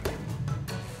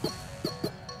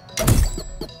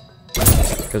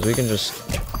 Because we can just,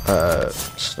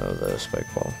 snow the Spike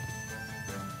Ball.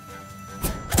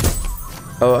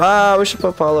 Oh, we should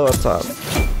put Follow up top.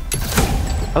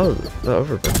 Oh, the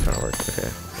overburn kind of worked. Okay.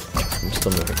 I'm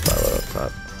still moving Follow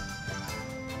up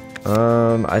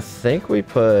top. I think we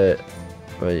put...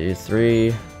 What, you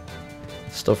 3...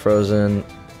 Still frozen.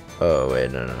 Oh,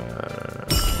 wait, no.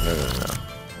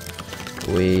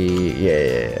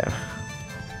 Yeah.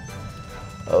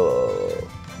 Oh.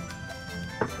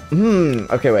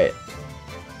 Okay, wait.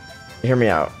 Hear me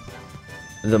out.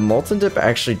 The Molten Dip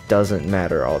actually doesn't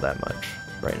matter all that much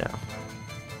right now.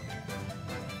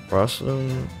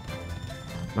 Rosslum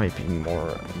might be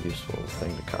more useful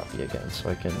thing to copy again, so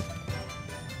I can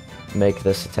make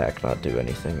this attack not do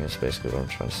anything is basically what I'm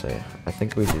trying to say. I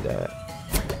think we do that.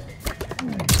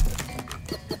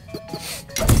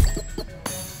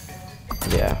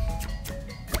 Yeah.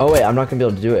 Oh wait, I'm not gonna be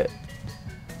able to do it.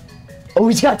 Oh,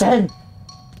 he's got 10!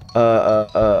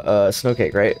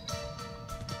 Snowcake, right?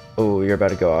 Oh, you're about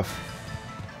to go off.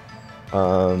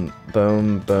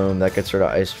 Boom, boom, that gets rid of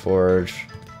Ice Forge.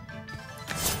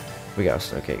 We got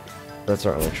Snowcake. That's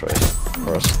our only choice,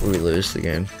 or else we lose the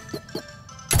game.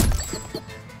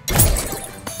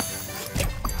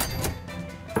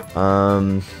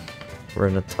 We're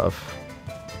in a tough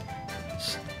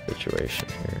situation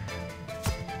here.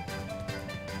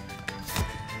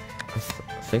 I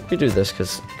think we do this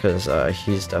because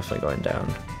he's definitely going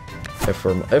down. If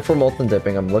we're molten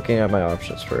dipping, I'm looking at my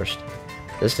options first.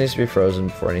 This needs to be frozen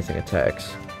before anything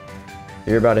attacks.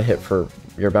 You're about to hit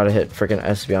freaking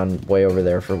Espeon way over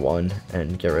there for 1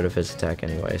 and get rid of his attack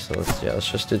anyway. So let's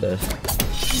just do this.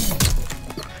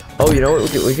 Oh, you know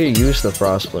what? We could use the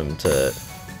Frost Bloom to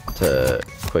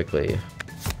quickly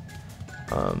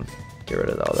get rid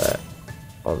of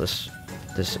all this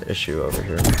issue over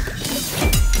here.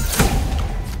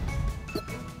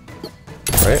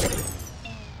 Right?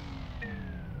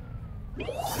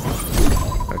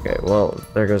 Okay, well,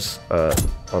 there goes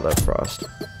all that frost.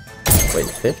 Wait,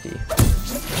 50?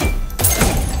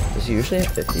 Does he usually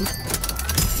have 50?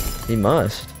 He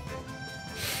must.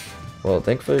 Well,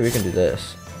 thankfully we can do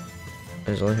this.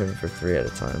 He's only hitting for 3 at a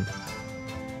time.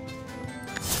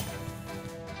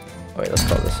 Wait, let's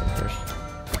call this in first.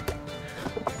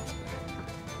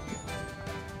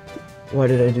 Why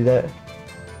did I do that?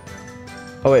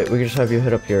 Oh wait, we can just have you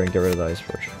hit up here and get rid of the Ice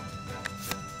Forge.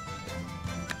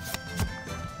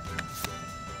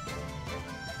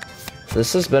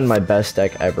 This has been my best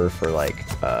deck ever for like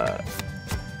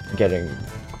getting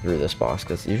through this boss,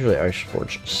 because usually Ice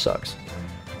Forge sucks.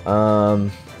 I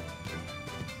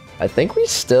think we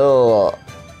still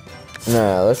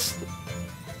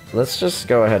let's just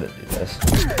go ahead and do this.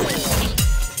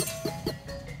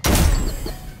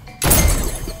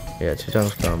 Yeah, 2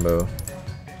 times combo.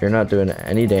 You're not doing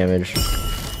any damage,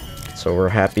 so we're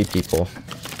happy people.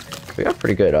 We got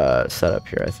pretty good setup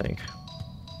here, I think.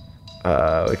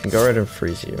 We can go ahead and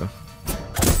freeze you.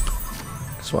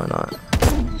 Cause why not?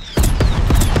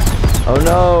 Oh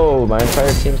no! My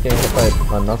entire team's getting hit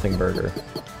by a nothing burger.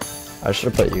 I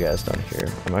should have put you guys down here.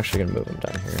 I'm actually gonna move them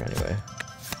down here anyway.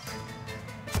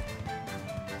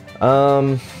 I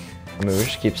mean, we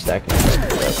should keep stacking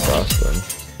that frost then.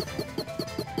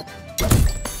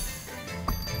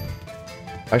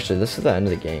 Actually, this is the end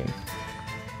of the game.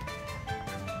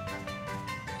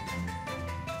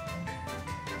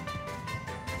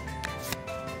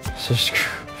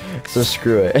 So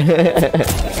screw it.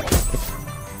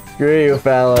 Screw you,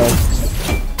 fallow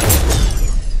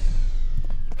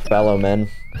men,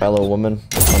 fallow woman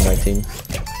on my team.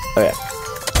 Oh yeah,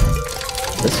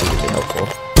 this is really helpful.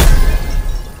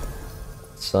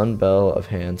 Sun Bell of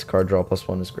Hands, card draw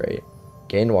 +1 is great.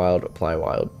 Gain wild, apply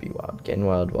wild, be wild. Gain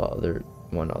wild while other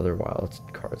wild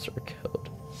cards are killed.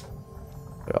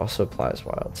 It also applies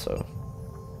wild, so.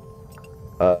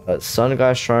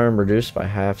 Sunglass Charm reduced by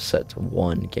half, set to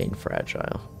 1, gain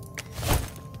fragile.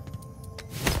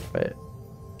 Wait,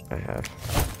 I have.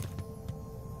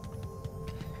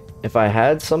 If I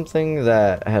had something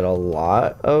that had a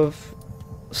lot of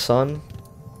sun,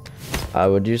 I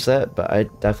would use that, but I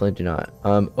definitely do not.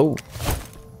 Oh.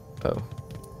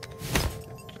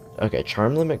 Okay,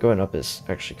 charm limit going up is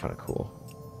actually kind of cool.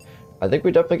 I think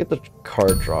we definitely get the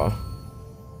card draw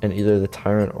in either the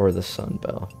Tyrant or the Sun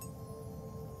Bell.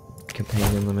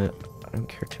 Companion limit, I don't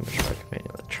care too much about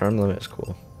companion limit. Charm limit is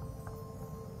cool.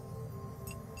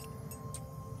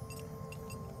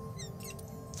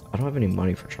 I don't have any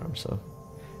money for charms though.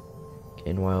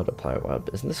 Gain wild, apply wild.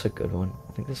 Isn't this a good one?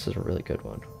 I think this is a really good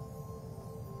one.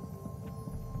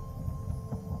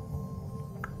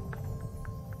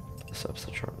 This ups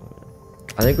the charm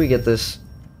limit. I think we get this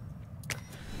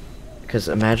because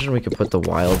imagine we could put the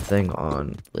wild thing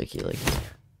on Licky.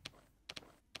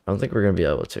 I don't think we're gonna be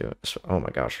able to. Oh my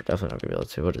gosh, we're definitely not gonna be able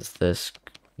to. What is this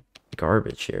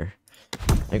garbage here?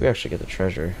 I think we actually get the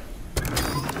treasure.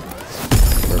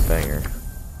 Or a banger.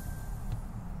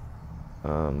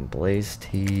 Blaze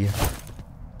Tea.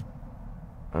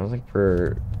 I don't think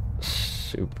we're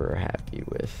super happy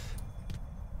with.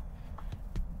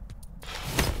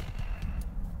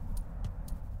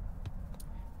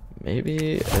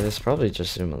 Maybe it's probably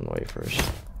just Zoomland Wafers.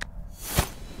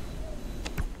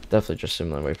 Definitely just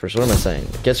Zoomland Wafers. What am I saying?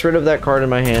 Gets rid of that card in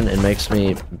my hand and makes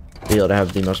me be able to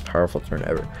have the most powerful turn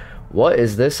ever. What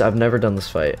is this? I've never done this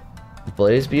fight.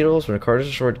 Blaze beetles. When a card is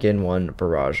destroyed, gain 1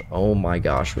 barrage. Oh my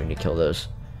gosh, we need to kill those.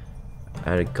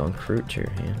 Add a gunk fruit to your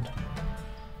hand.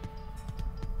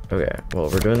 Okay, well,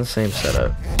 we're doing the same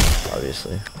setup,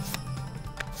 obviously.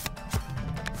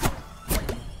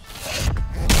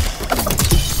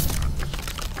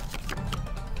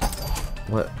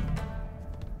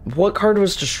 What card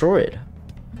was destroyed?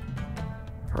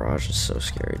 Barrage is so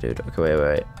scary, dude. Okay,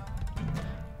 wait.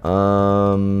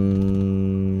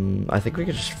 I think we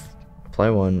could just apply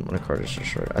 1 when a card is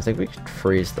destroyed. I think we could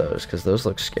freeze those, because those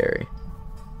look scary.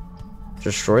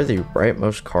 Destroy the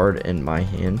rightmost card in my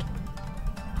hand.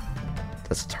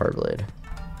 That's a tar blade.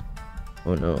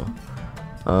 Oh no.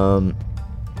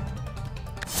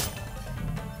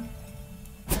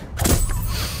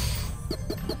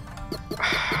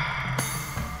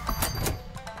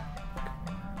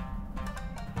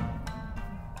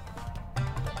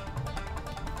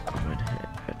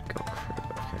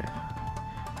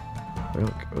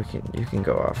 You can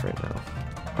go off right now.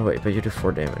 Oh wait, but you do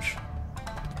 4 damage.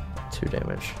 2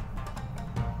 damage.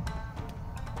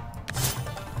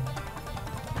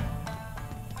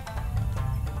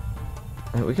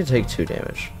 We can take 2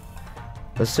 damage.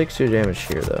 Let's take 2 damage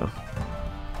here though.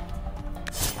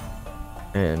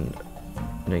 And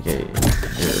negate your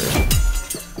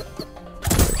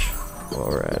damage while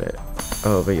we're at it.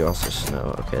 Oh, but you also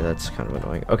snow. Okay, that's kind of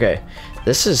annoying. Okay,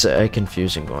 this is a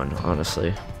confusing one,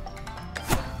 honestly.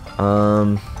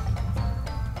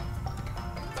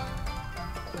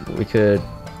 We could,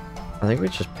 I think we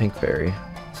just pinkberry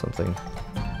something.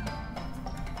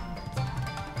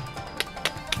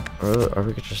 Or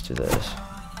we could just do this.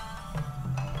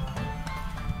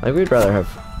 I think we'd rather have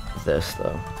this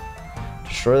though.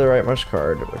 Destroy the rightmost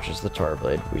card, which is the tar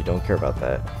blade. We don't care about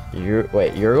that.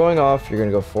 Wait, you're going off, you're gonna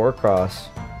go 4 across.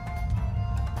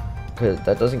 Cause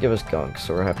that doesn't give us gunk,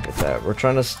 so we're happy with that. We're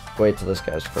trying to wait till this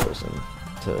guy's frozen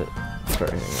to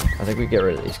start hitting. I think we get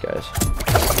rid of these guys.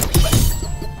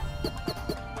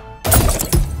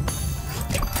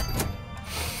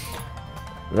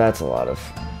 That's a lot of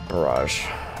barrage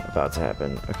about to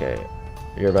happen. Okay,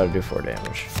 you're about to do 4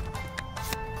 damage.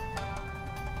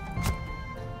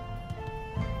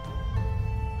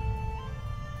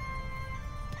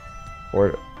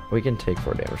 Or we can take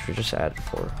 4 damage. We just added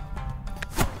 4.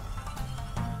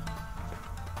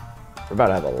 We're about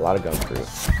to have a lot of gun fruit.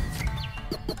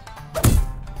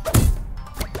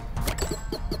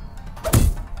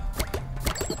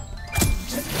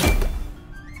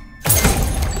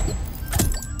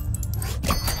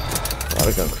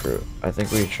 Gun fruit. I think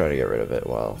we try to get rid of it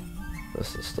while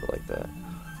this is still like that.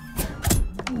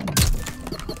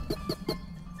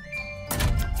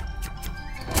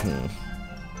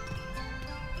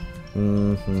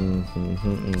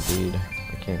 Indeed.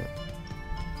 I can't.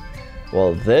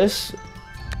 Well, this.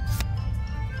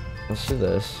 Let's do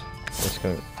this. Let's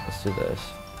do this.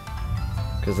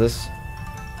 Because this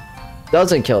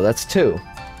doesn't kill. That's 2.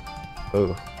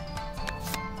 Ooh.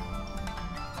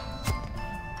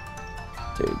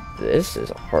 Dude, this is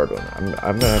a hard one.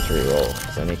 I'm gonna have to reroll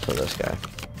because I need to kill this guy.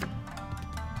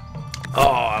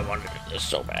 Oh, I wanted to do this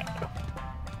so bad,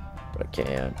 but I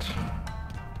can't.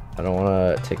 I don't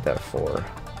want to take that 4.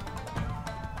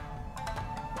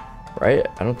 Right?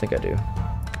 I don't think I do.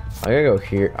 I gotta go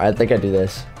here. I think I do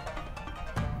this.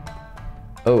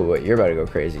 Oh, wait, you're about to go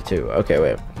crazy too. Okay,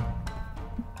 wait.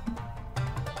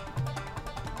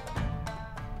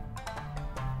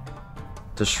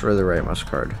 Destroy the rightmost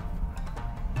card.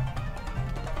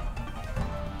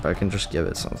 I can just give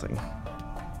it something.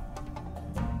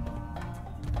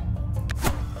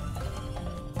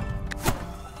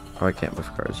 Oh, I can't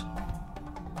move cards.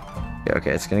 Yeah, okay,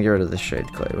 it's gonna get rid of the shade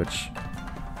clay, which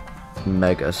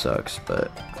mega sucks,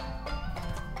 but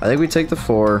I think we take the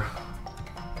 4.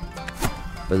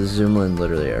 But zoom in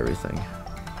literally everything.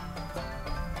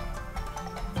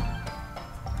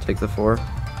 Take the 4.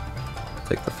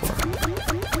 Take the 4.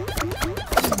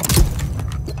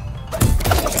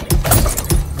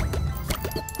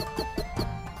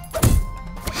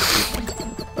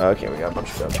 Okay, we got a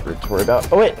bunch of gunk fruit to worry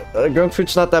about. Oh wait, gunk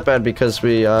fruit's not that bad because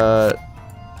we also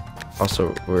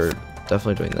we're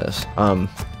definitely doing this. Oh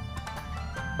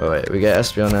wait, we get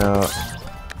Espeon out.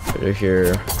 We're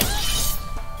here.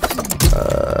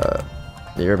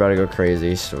 You're about to go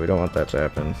crazy, so we don't want that to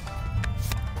happen.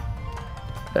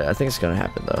 I think it's gonna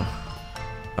happen though.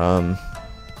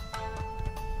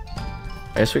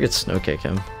 I guess we could snow kick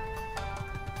him.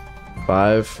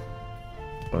 5.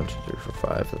 1, 2, 3, 4,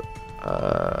 5.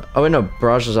 Oh wait, no,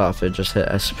 barrage is off. It just hit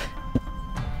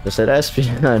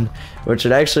Espeon, which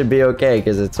would actually be okay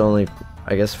because it's only,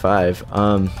 I guess, 5.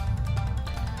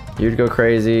 You'd go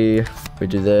crazy. We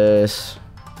do this.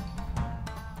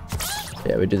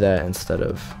 Yeah, we do that instead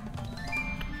of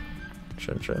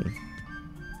Jun Jun.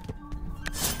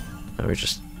 And we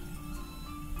just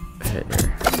hit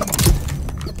here.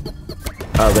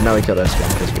 Oh, but now we killed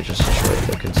S1 because we just destroyed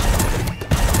the consumer.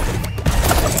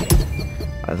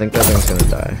 I think that thing's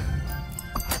gonna die.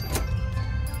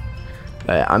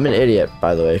 I'm an idiot,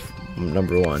 by the way,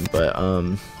 number one, but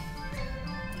I'm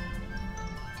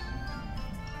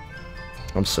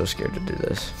so scared to do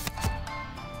this.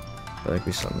 I think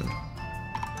we summon.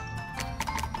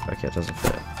 Okay, it doesn't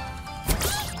fit.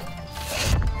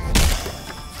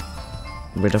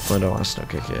 We definitely don't want to snow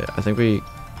kick it. I think we...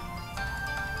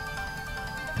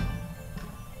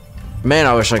 Man,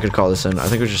 I wish I could call this in. I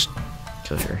think we just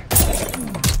kill here.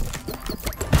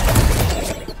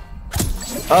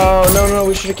 Oh, no,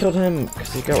 we should have killed him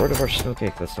because he got rid of our snow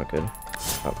cake. That's not good.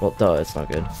 Well, duh, it's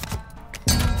not good.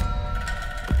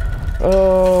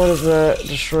 Oh, what is that?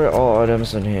 Destroy all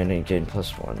items in hand and gain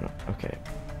 +1. Okay.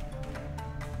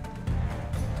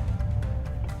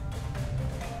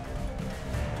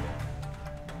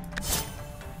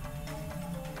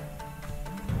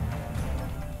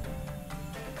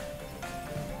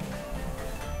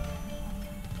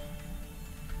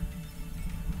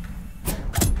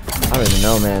 I don't even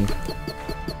know, man.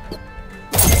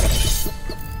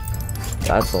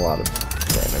 That's a lot of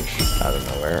damage out of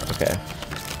nowhere. Okay.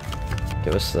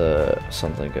 Give us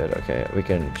something good. Okay, we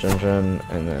can Jun Jun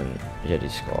and then Yeti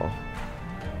Skull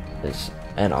is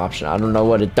an option. I don't know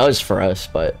what it does for us,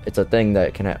 but it's a thing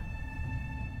that can happen.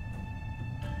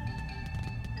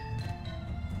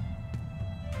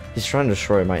 He's trying to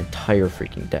destroy my entire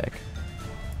freaking deck.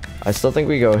 I still think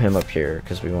we go him up here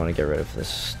because we want to get rid of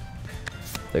this,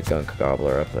 the Gunk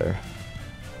Gobbler up there.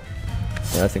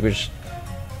 Yeah, I think we just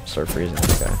start freezing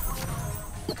this guy.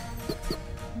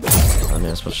 I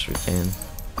mean, as much as we can.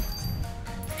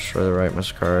 Destroy the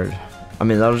rightmost card. I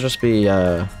mean, that'll just be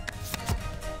the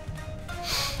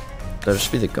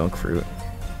Gunk Fruit.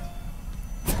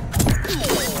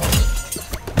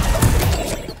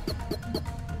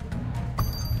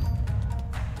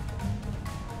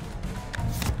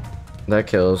 That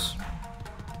kills.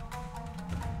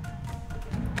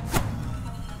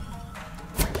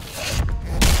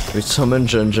 We summon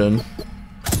Jun Jun.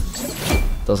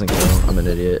 Doesn't kill. I'm an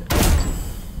idiot.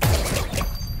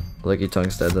 Licky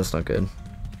Tongue's dead. That's not good.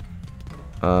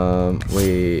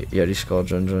 We Yeti Skull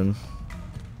Jun Jun.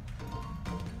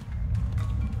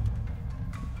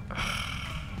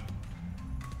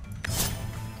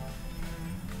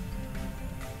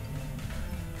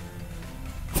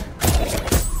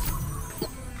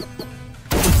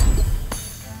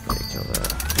 Kill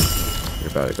that.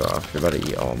 You're about to go off. You're about to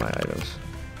eat all my items.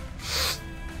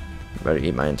 You're about to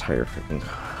eat my entire freaking...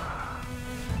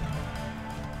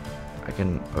 I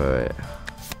can... Wait.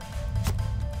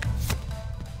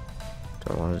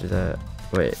 Do I want to do that?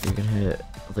 Wait, you can hit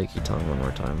Leaky Tongue one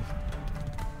more time.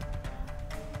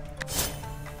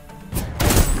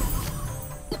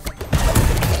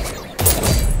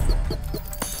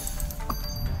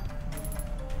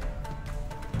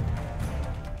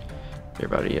 You're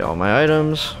about to eat all my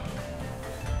items.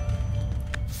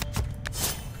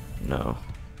 No.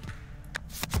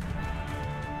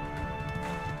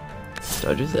 Do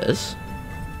I do this?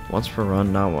 Once per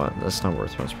run? Not one. That's not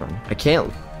worth once per run. I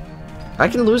can't. I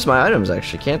can lose my items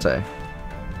actually, can't I?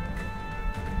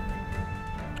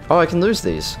 Oh, I can lose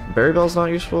these. Berry Bell's not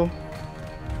useful.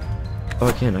 Oh,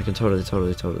 I can. I can totally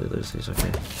lose these.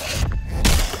 Okay.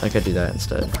 I could do that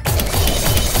instead.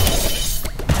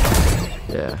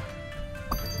 Yeah.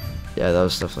 Yeah, that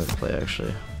was definitely the play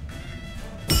actually.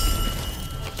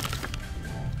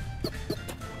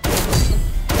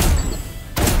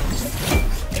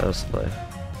 That was the play.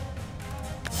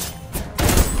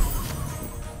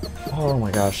 Oh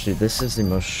my gosh, dude, this is the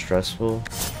most stressful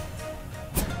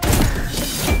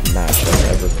match I've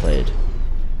ever played.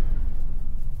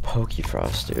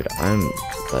 Pokefrost, dude. I'm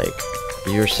like,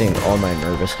 you're seeing all my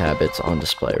nervous habits on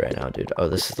display right now, dude. Oh,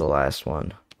 this is the last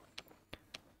one.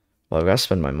 Well, I've got to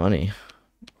spend my money.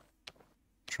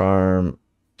 Charm.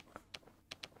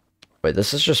 Wait,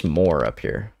 this is just more up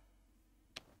here.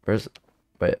 Where's...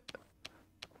 Wait.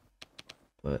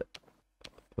 What?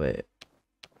 Wait.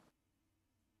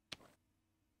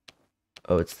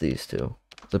 Oh, it's these two.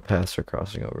 The paths are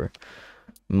crossing over.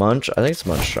 Munch? I think it's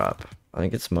Munch Shop. I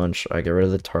think it's Munch. I get rid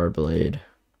of the Tar Blade.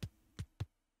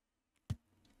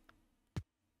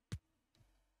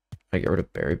 I get rid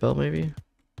of Berry Bell, maybe?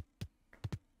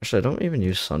 Actually, I don't even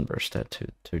use Sunburst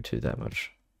Tattoo that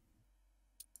much.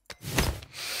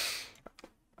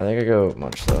 I think I go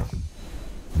Munch, though.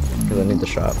 Because I need the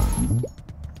shop.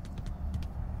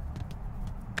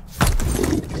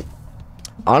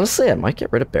 Honestly, I might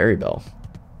get rid of Berry Bell.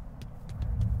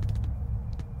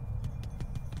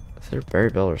 Either Berry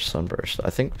Bell or Sunburst. I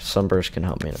think Sunburst can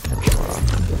help me in a pinch tomorrow.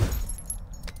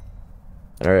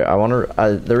 Alright, I want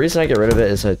to. The reason I get rid of it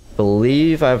is I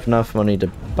believe I have enough money to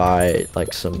buy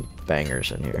like some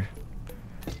bangers in here.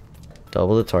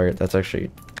 Double the target. That's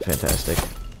actually fantastic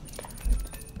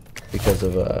because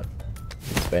of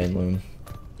Bane Loom.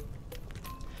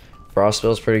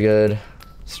 Frostbill's pretty good.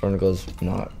 Stormglo's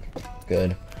not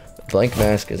good. Blank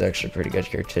Mask is actually pretty good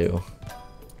here too.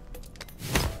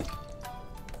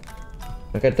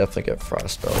 I could definitely get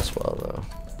Frostbell as well though.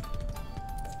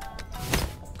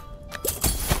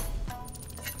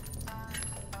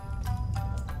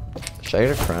 Should I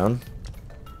get a crown?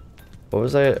 What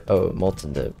was I? Oh,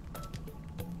 Molten Dip.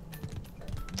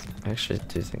 I actually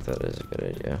do think that is a good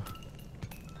idea.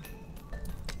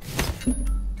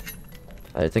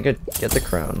 I think I'd get the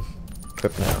crown.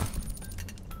 Equip now.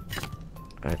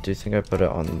 I do think I put it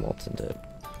on the Molten Dip.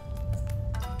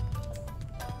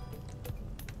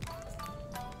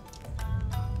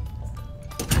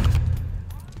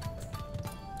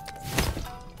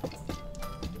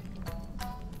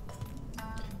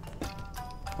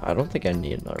 I don't think I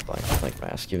need another blank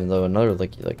mask, even though another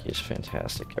Licky Licky is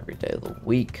fantastic every day of the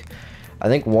week. I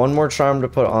think one more charm to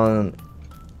put on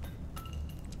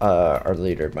our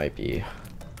leader might be...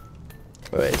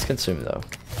 Wait, it's consumed though.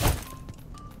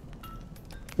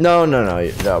 No,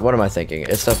 what am I thinking?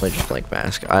 It's definitely just blank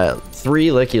mask. 3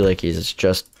 Licky Lickies is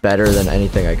just better than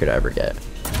anything I could ever get.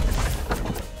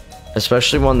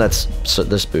 Especially one that's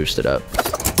this boosted up.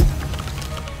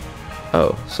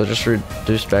 Oh, so just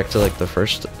reduce back to like the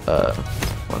first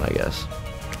one, I guess.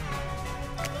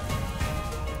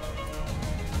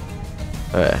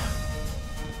 Okay.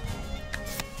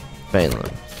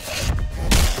 Mainland.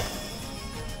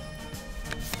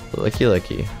 Licky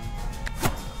Licky.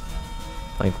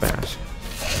 Blank mask.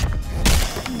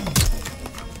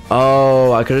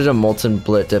 Oh, I could have done Molten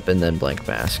Blit Dip and then blank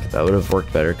mask. That would have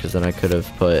worked better because then I could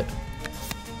have put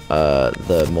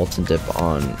the Molten Dip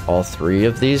on all 3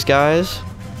 of these guys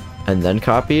and then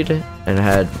copied and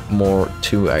had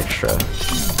 2 extra.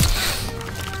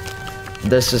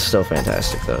 This is still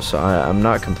fantastic though, so I'm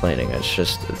not complaining. It's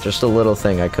just a little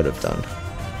thing I could have done.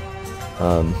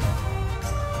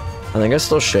 I think I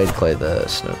still Shade Clay the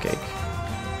Snow Cake.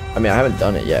 I mean, I haven't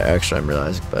done it yet, actually, I'm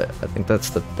realizing, but I think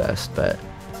that's the best bet.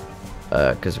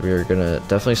 Because we're gonna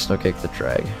definitely Snow Cake the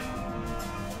Drag.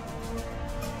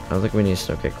 I don't think we need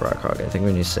Snow Cake Rock Hog. I think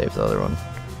we need to save the other one.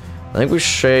 I think we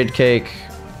Shade Cake...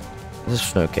 This is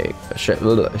Snow Cake. Shit.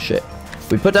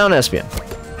 We put down Espion.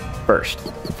 First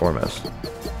and foremost.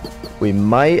 We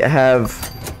might have...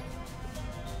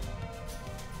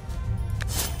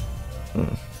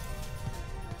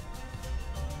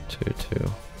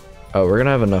 2. Oh, we're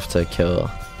gonna have enough to kill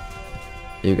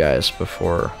you guys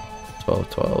before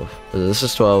 12. This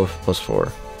is 12 plus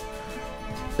 4.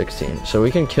 16. So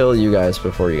we can kill you guys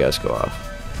before you guys go off.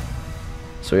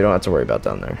 So we don't have to worry about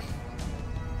down there.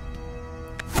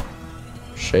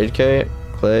 Shade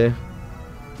Clay.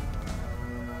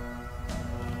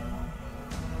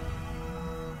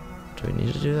 Do we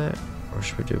need to do that? Or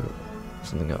should we do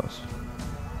something else?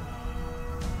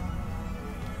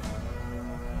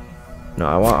 No,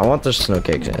 I want the Snow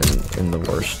Cake in the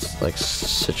worst like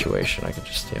situation I could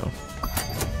just steal.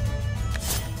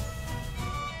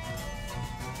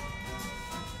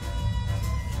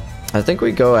 I think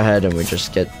we go ahead and we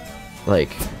just get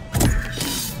like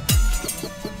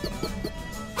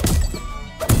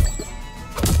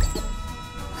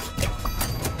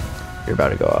you're about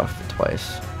to go off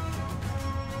twice.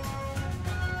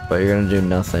 But you're gonna do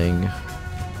nothing.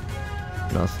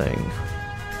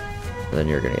 And then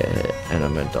you're gonna get hit, and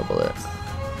I'm gonna double it.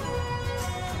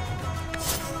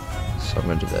 So I'm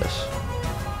gonna do this.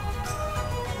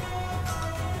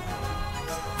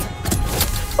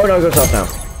 Oh no, it goes off now.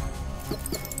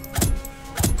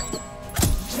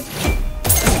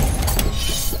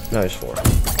 No, he's 4.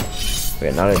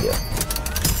 Okay, not ideal.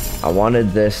 I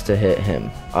wanted this to hit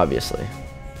him, obviously.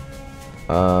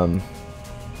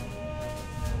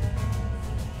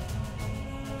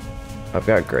 I've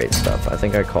got great stuff. I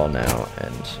think I call now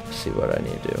and see what I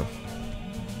need to do.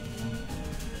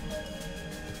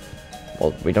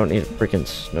 Well, we don't need freaking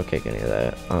Snow Cake any of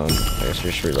that. I guess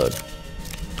we just reload.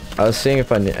 I was seeing if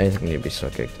anything need to be Snow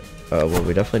Caked. Well,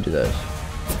 we definitely do this.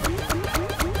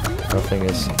 Nothing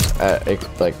is,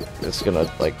 it's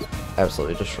gonna, like,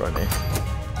 absolutely destroy me.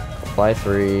 Apply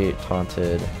 3,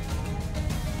 taunted.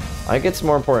 I think it's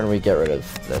more important we get rid of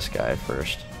this guy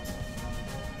first.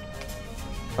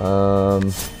 Yeah,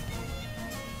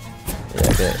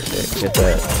 get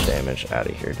that damage out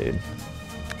of here, dude.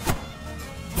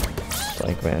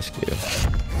 Flank mask you.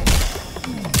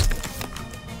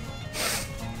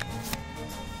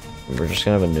 We're just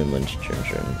gonna have a Newland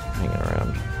Ginger hanging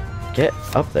around. Get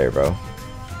up there, bro.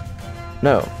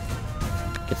 No.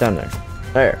 Get down there.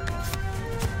 There.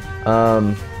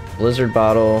 Blizzard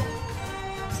Bottle.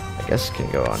 I guess it can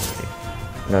go on me.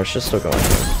 No, it should still go on me,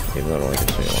 even though it only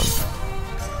gives me one.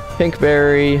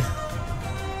 Pinkberry.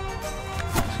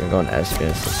 It's gonna go on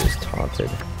Espion since he's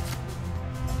taunted.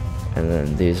 And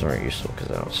then these aren't useful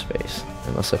because I don't have space.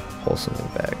 Unless I pull something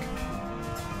back.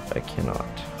 I cannot.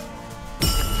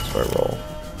 So I roll.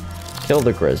 Kill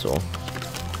the Grizzle.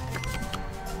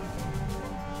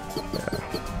 Yeah.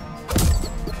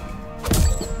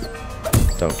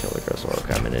 Don't kill the Grizzle.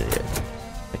 Okay, I'm an idiot.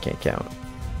 I can't count.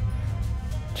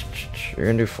 You're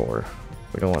gonna do 4.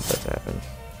 We don't want that to happen.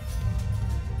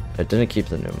 I didn't keep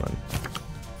the new one.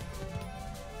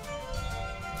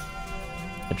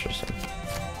 Interesting.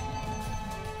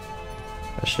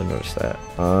 I should notice that.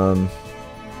 Oh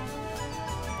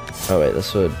wait,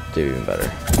 this would do even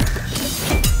better.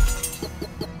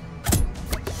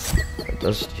 It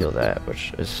does heal that,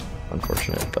 which is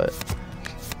unfortunate, but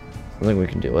something we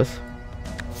can deal with.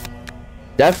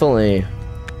 Definitely.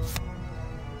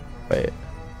 Wait.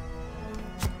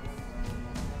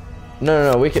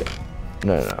 No, we could.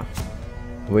 No.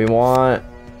 We want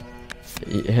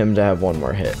him to have one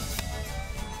more hit.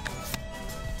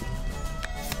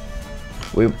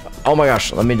 Oh my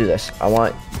gosh, let me do this. I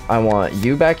want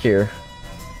you back here.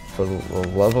 For the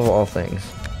love of all things.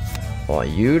 I want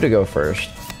you to go first.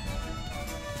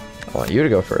 I want you to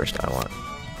go first. I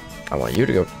want you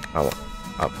to go. I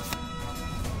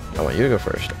want you to go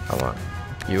first. I want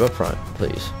you up front,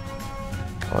 please.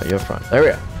 I want you up front. There we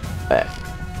go. Okay.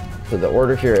 So the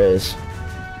order here is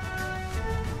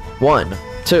 1,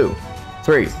 2,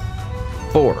 3,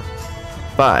 4,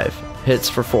 5. Hits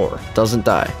for 4. Doesn't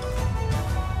die.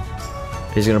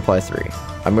 He's gonna apply 3.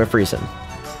 I'm gonna freeze him.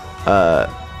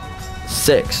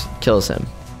 6 kills him.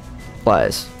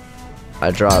 Applies.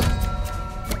 I drop.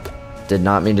 Did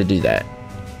not mean to do that.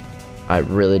 I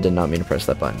really did not mean to press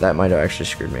that button. That might have actually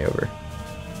screwed me over.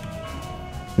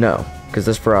 No, because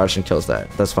this barrage kills that.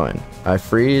 That's fine. I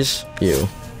freeze you.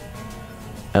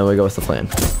 And we go with the plan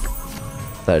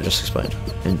that I just explained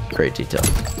in great detail.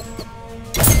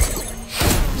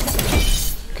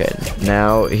 Okay,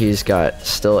 now he's got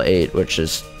still 8, which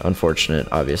is unfortunate,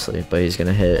 obviously, but he's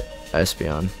gonna hit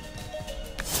Espion.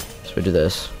 So we do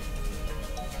this.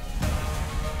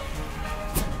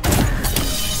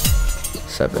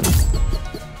 7.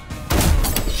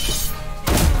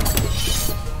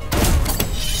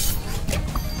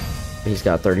 He's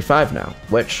got 35 now,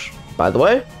 which, by the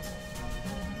way,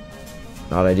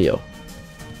 not ideal.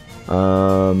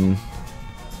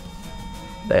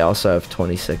 They also have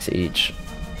 26 each.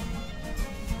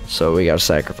 So we gotta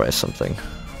sacrifice something.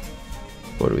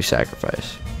 What do we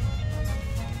sacrifice?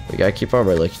 We gotta keep our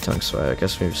Lucky Tongue, so I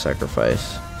guess we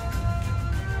sacrifice.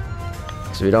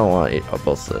 Because we don't want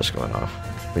both of those going off.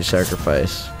 We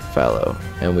sacrifice Fallow,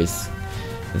 and we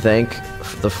thank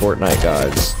the Fortnite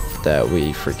gods that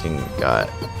we freaking got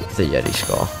the Yeti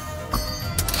skull.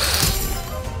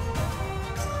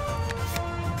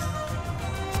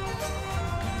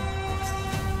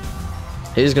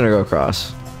 He's gonna go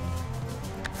across.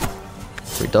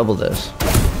 We double this.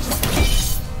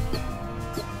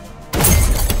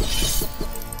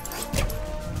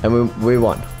 And we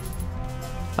won.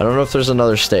 I don't know if there's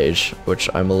another stage, which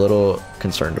I'm a little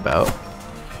concerned about.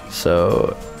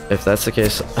 So, if that's the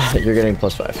case, you're getting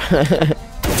 +5.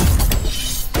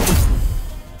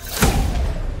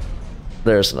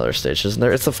 There's another stage, isn't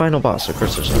there? It's the final boss, of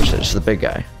course there's another stage. It's the big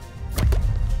guy.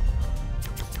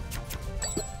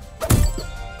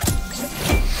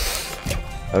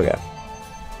 Okay.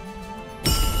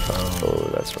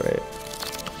 Oh, that's right.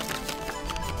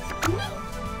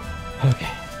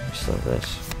 Okay, we still have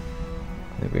this.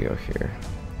 I think we go here.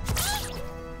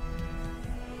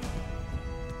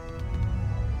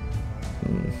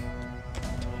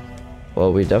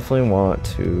 Well, we definitely want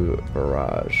to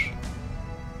barrage.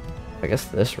 I guess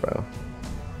this row.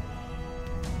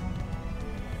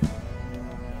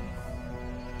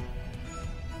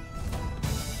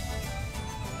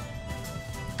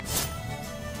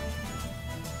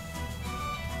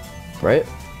 Right?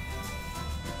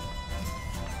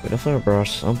 We definitely want to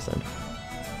barrage something.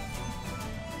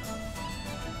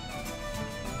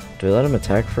 Do we let him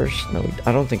attack first? No,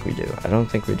 I don't think we do. I don't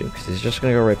think we do, because he's just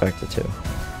going to go right back to 2.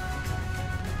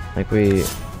 Like we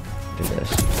do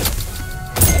this.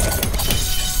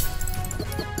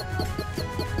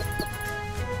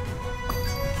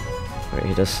 Alright,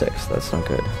 he does 6. That's not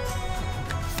good.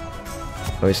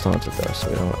 Oh, he's taunted though, so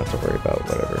we don't have to worry about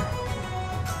whatever.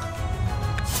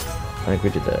 I think we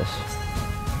do this.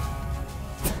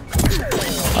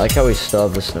 I like how we still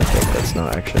have the snow kick that's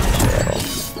not actually useful at all.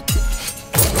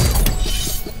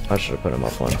 I should have put him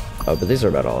up one. Oh, but these are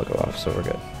about all go off, so we're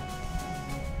good.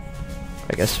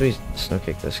 I guess we snow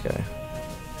kick this guy.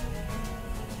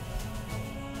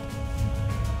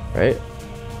 Right?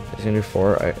 He's gonna do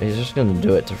 4. He's just gonna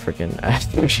do it to freaking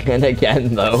Aftershine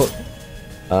again, though.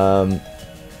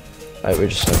 Alright, we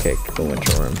just snow kick the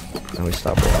Winter Worm, and we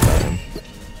stop worrying about him.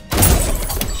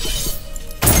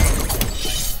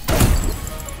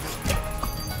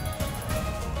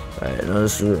 Alright, now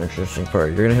this is the interesting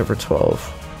part. You're gonna hit for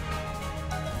 12.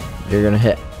 You're gonna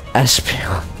hit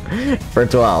Espion for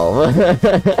 12.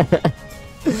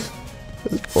 This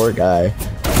poor guy.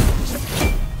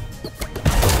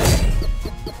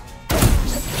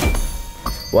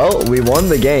 Well, we won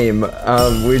the game.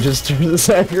 We just turned the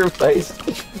sacrifice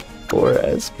for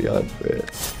Espion for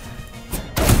it.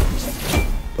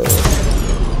 But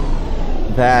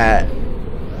that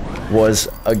was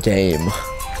a game.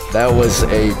 That was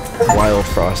a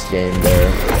Wildfrost game there.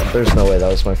 There's no way that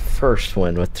was my first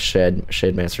win with the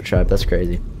Shade Master Tribe. That's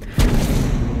crazy.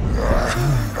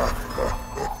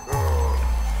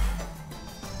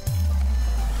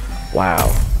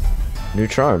 Wow. New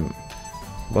charm.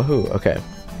 Woohoo. Okay.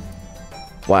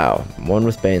 Wow. One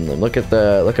with Banelim. Look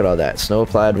at all that. Snow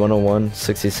Applied 101,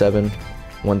 67,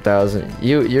 1000.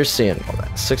 You're seeing all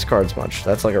that. 6 cards much.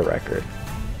 That's like a record.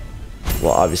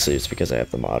 Well, obviously it's because I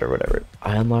have the mod or whatever.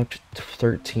 I unlocked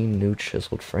 13 new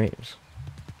chiseled frames.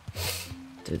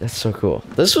 Dude, that's so cool.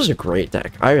 This was a great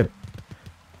deck. I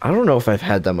don't know if I've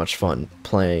had that much fun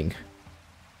playing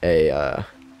a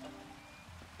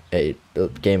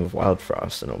game of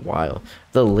Wildfrost in a while.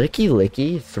 The Licky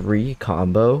Licky 3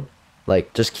 combo,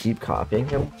 like just keep copying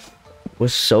him,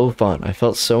 was so fun. I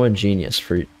felt so ingenious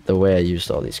for the way I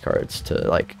used all these cards to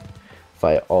like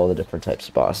fight all the different types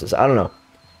of bosses. I don't know.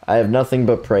 I have nothing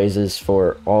but praises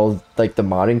for all like the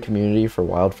modding community for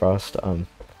Wildfrost.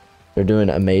 They're doing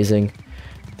amazing.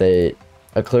 They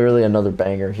clearly another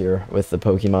banger here with the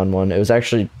Pokemon one. It was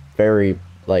actually very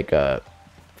like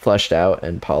fleshed out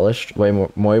and polished, way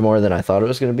more than I thought it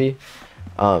was going to be.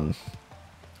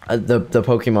 The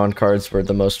Pokemon cards were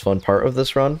the most fun part of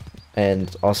this run,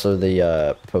 and also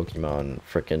the Pokemon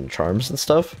freaking charms and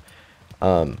stuff.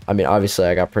 I mean, obviously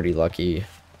I got pretty lucky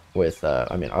with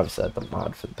I mean, obviously I had the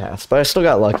mod for the past, but I still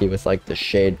got lucky with like the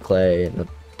Shade Clay and the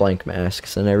blank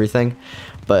masks and everything.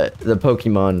 But the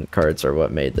Pokemon cards are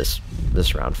what made this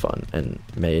round fun and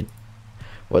made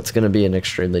what's going to be an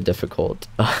extremely difficult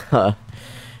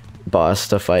boss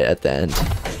to fight at the end.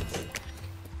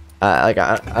 I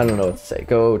don't know what to say.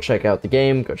 Go check out the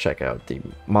game. Go check out the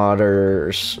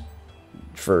modders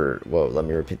for, well, let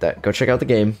me repeat that. Go check out the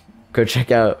game. Go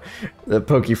check out the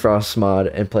Pokefrost mod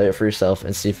and play it for yourself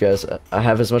and see if you guys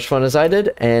have as much fun as I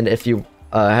did. And if you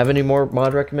have any more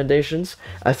mod recommendations,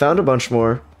 I found a bunch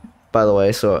more, by the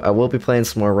way, so I will be playing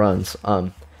some more runs.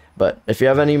 But if you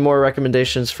have any more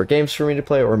recommendations for games for me to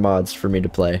play or mods for me to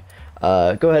play,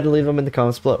 go ahead and leave them in the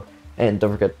comments below. And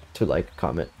don't forget to like,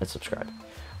 comment, and subscribe.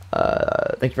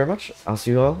 Thank you very much. I'll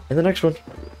see you all in the next one.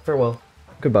 Farewell.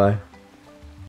 Goodbye.